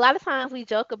 a lot of times we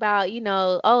joke about,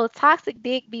 oh, toxic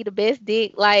dick be the best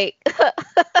dick. Like,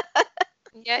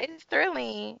 Yeah, it's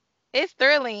thrilling. It's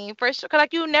thrilling for sure. 'Cause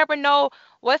like you never know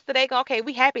what's today. Okay,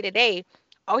 we happy today.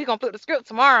 Oh, he gonna flip the script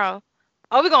tomorrow.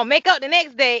 Oh, we gonna make up the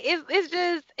next day. It's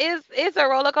just it's a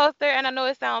roller coaster, and I know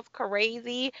it sounds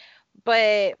crazy,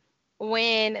 but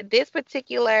when this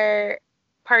particular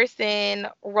person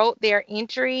wrote their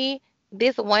entry,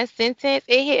 this one sentence,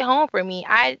 it hit home for me.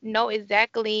 I know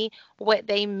exactly what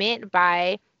they meant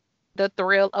by the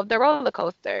thrill of the roller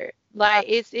coaster. Like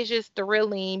it's just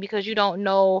thrilling because you don't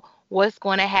know what's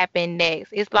going to happen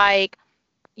next. It's like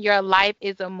your life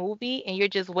is a movie and you're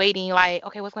just waiting like,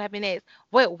 okay, what's going to happen next?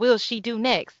 What will she do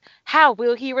next? How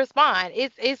will he respond?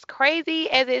 It's crazy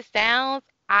as it sounds.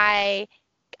 I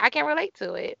can relate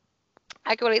to it.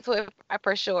 I can relate to it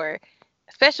for sure,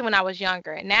 especially when I was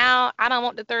younger. Now I don't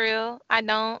want the thrill. I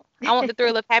don't. I want the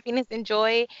thrill of happiness and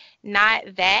joy,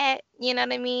 not that. You know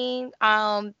what I mean?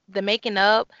 The making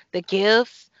up, the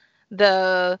gifts,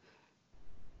 the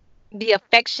the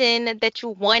affection that you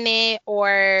wanted,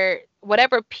 or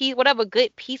whatever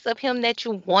good piece of him that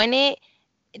you wanted,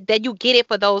 that you get it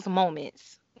for those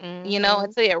moments, hmm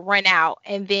until it run out,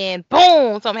 and then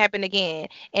boom, something happened again,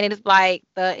 and it's like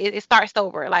it starts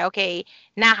over. Like, okay,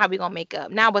 now how we gonna make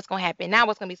up? Now what's gonna happen? Now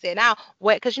what's gonna be said? Now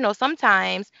what? Because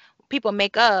sometimes people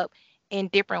make up in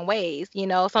different ways.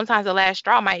 Sometimes the last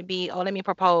straw might be, oh, let me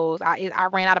propose. I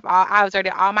ran out of all. I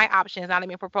exerted all my options. Now let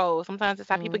me propose. Sometimes it's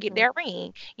how people get hmm their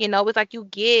ring. It's like you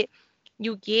get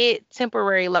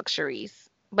temporary luxuries,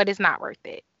 but it's not worth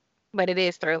it. But it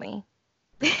is thrilling.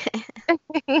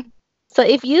 So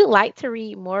if you'd like to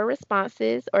read more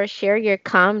responses or share your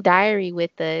calm diary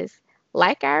with us,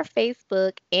 like our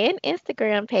Facebook and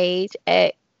Instagram page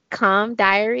at Calm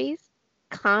Diaries.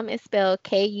 Calm is spelled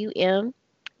Kum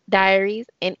Diaries,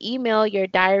 and email your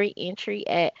diary entry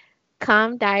at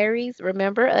Calm Diaries.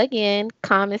 Remember again,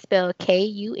 Calm is spelled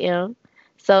Kum.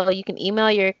 So you can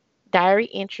email your diary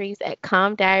entries at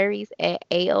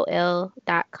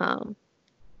calmdiaries@aol.com.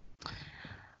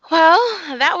 Well,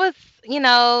 that was,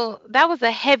 that was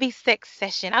a heavy sex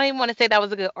session. I don't even want to say that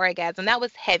was a good orgasm. That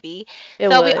was heavy. It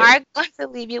So we was. are going to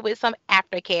leave you with some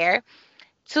aftercare.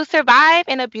 To survive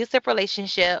an abusive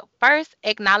relationship, first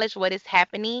acknowledge what is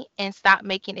happening and stop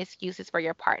making excuses for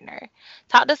your partner.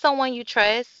 Talk to someone you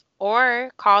trust or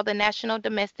call the National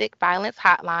Domestic Violence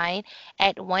Hotline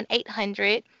at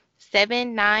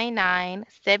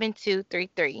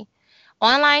 1-800-799-7233.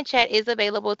 Online chat is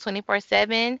available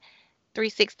 24/7,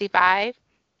 365.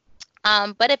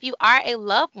 But if you are a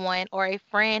loved one or a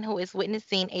friend who is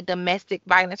witnessing a domestic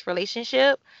violence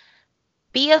relationship,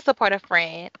 be a supportive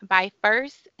friend by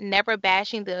first never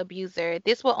bashing the abuser.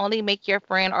 This will only make your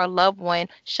friend or loved one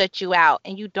shut you out,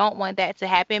 and you don't want that to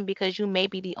happen because you may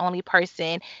be the only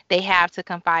person they have to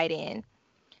confide in.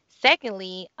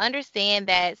 Secondly, understand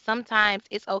that sometimes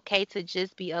it's okay to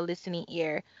just be a listening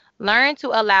ear. Learn to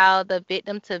allow the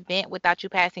victim to vent without you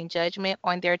passing judgment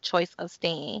on their choice of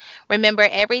staying. Remember,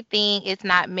 everything is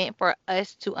not meant for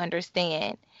us to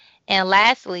understand. And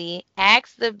lastly,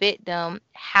 ask the victim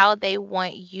how they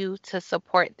want you to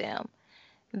support them.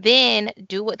 Then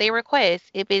do what they request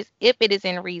if it is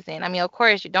in reason. I mean, of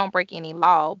course, you don't break any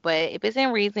law, but if it's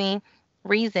in reason,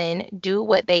 do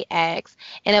what they ask.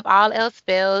 And if all else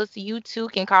fails, you too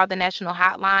can call the national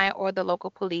hotline or the local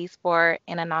police for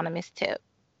an anonymous tip.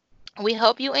 We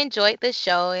hope you enjoyed the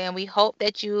show and we hope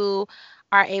that you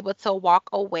are able to walk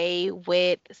away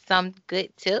with some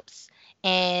good tips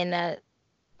and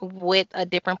with a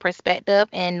different perspective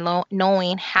and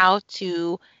knowing how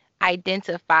to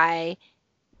identify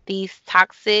these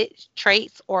toxic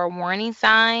traits or warning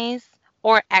signs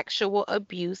or actual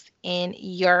abuse in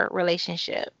your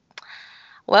relationship.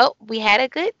 Well, we had a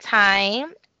good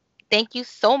time. Thank you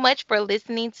so much for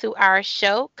listening to our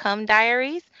show, Come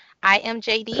Diaries. I am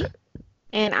JD.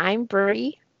 And I'm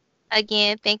Bree.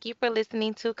 Again, thank you for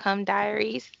listening to Come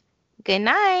Diaries. Good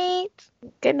night.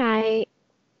 Good night.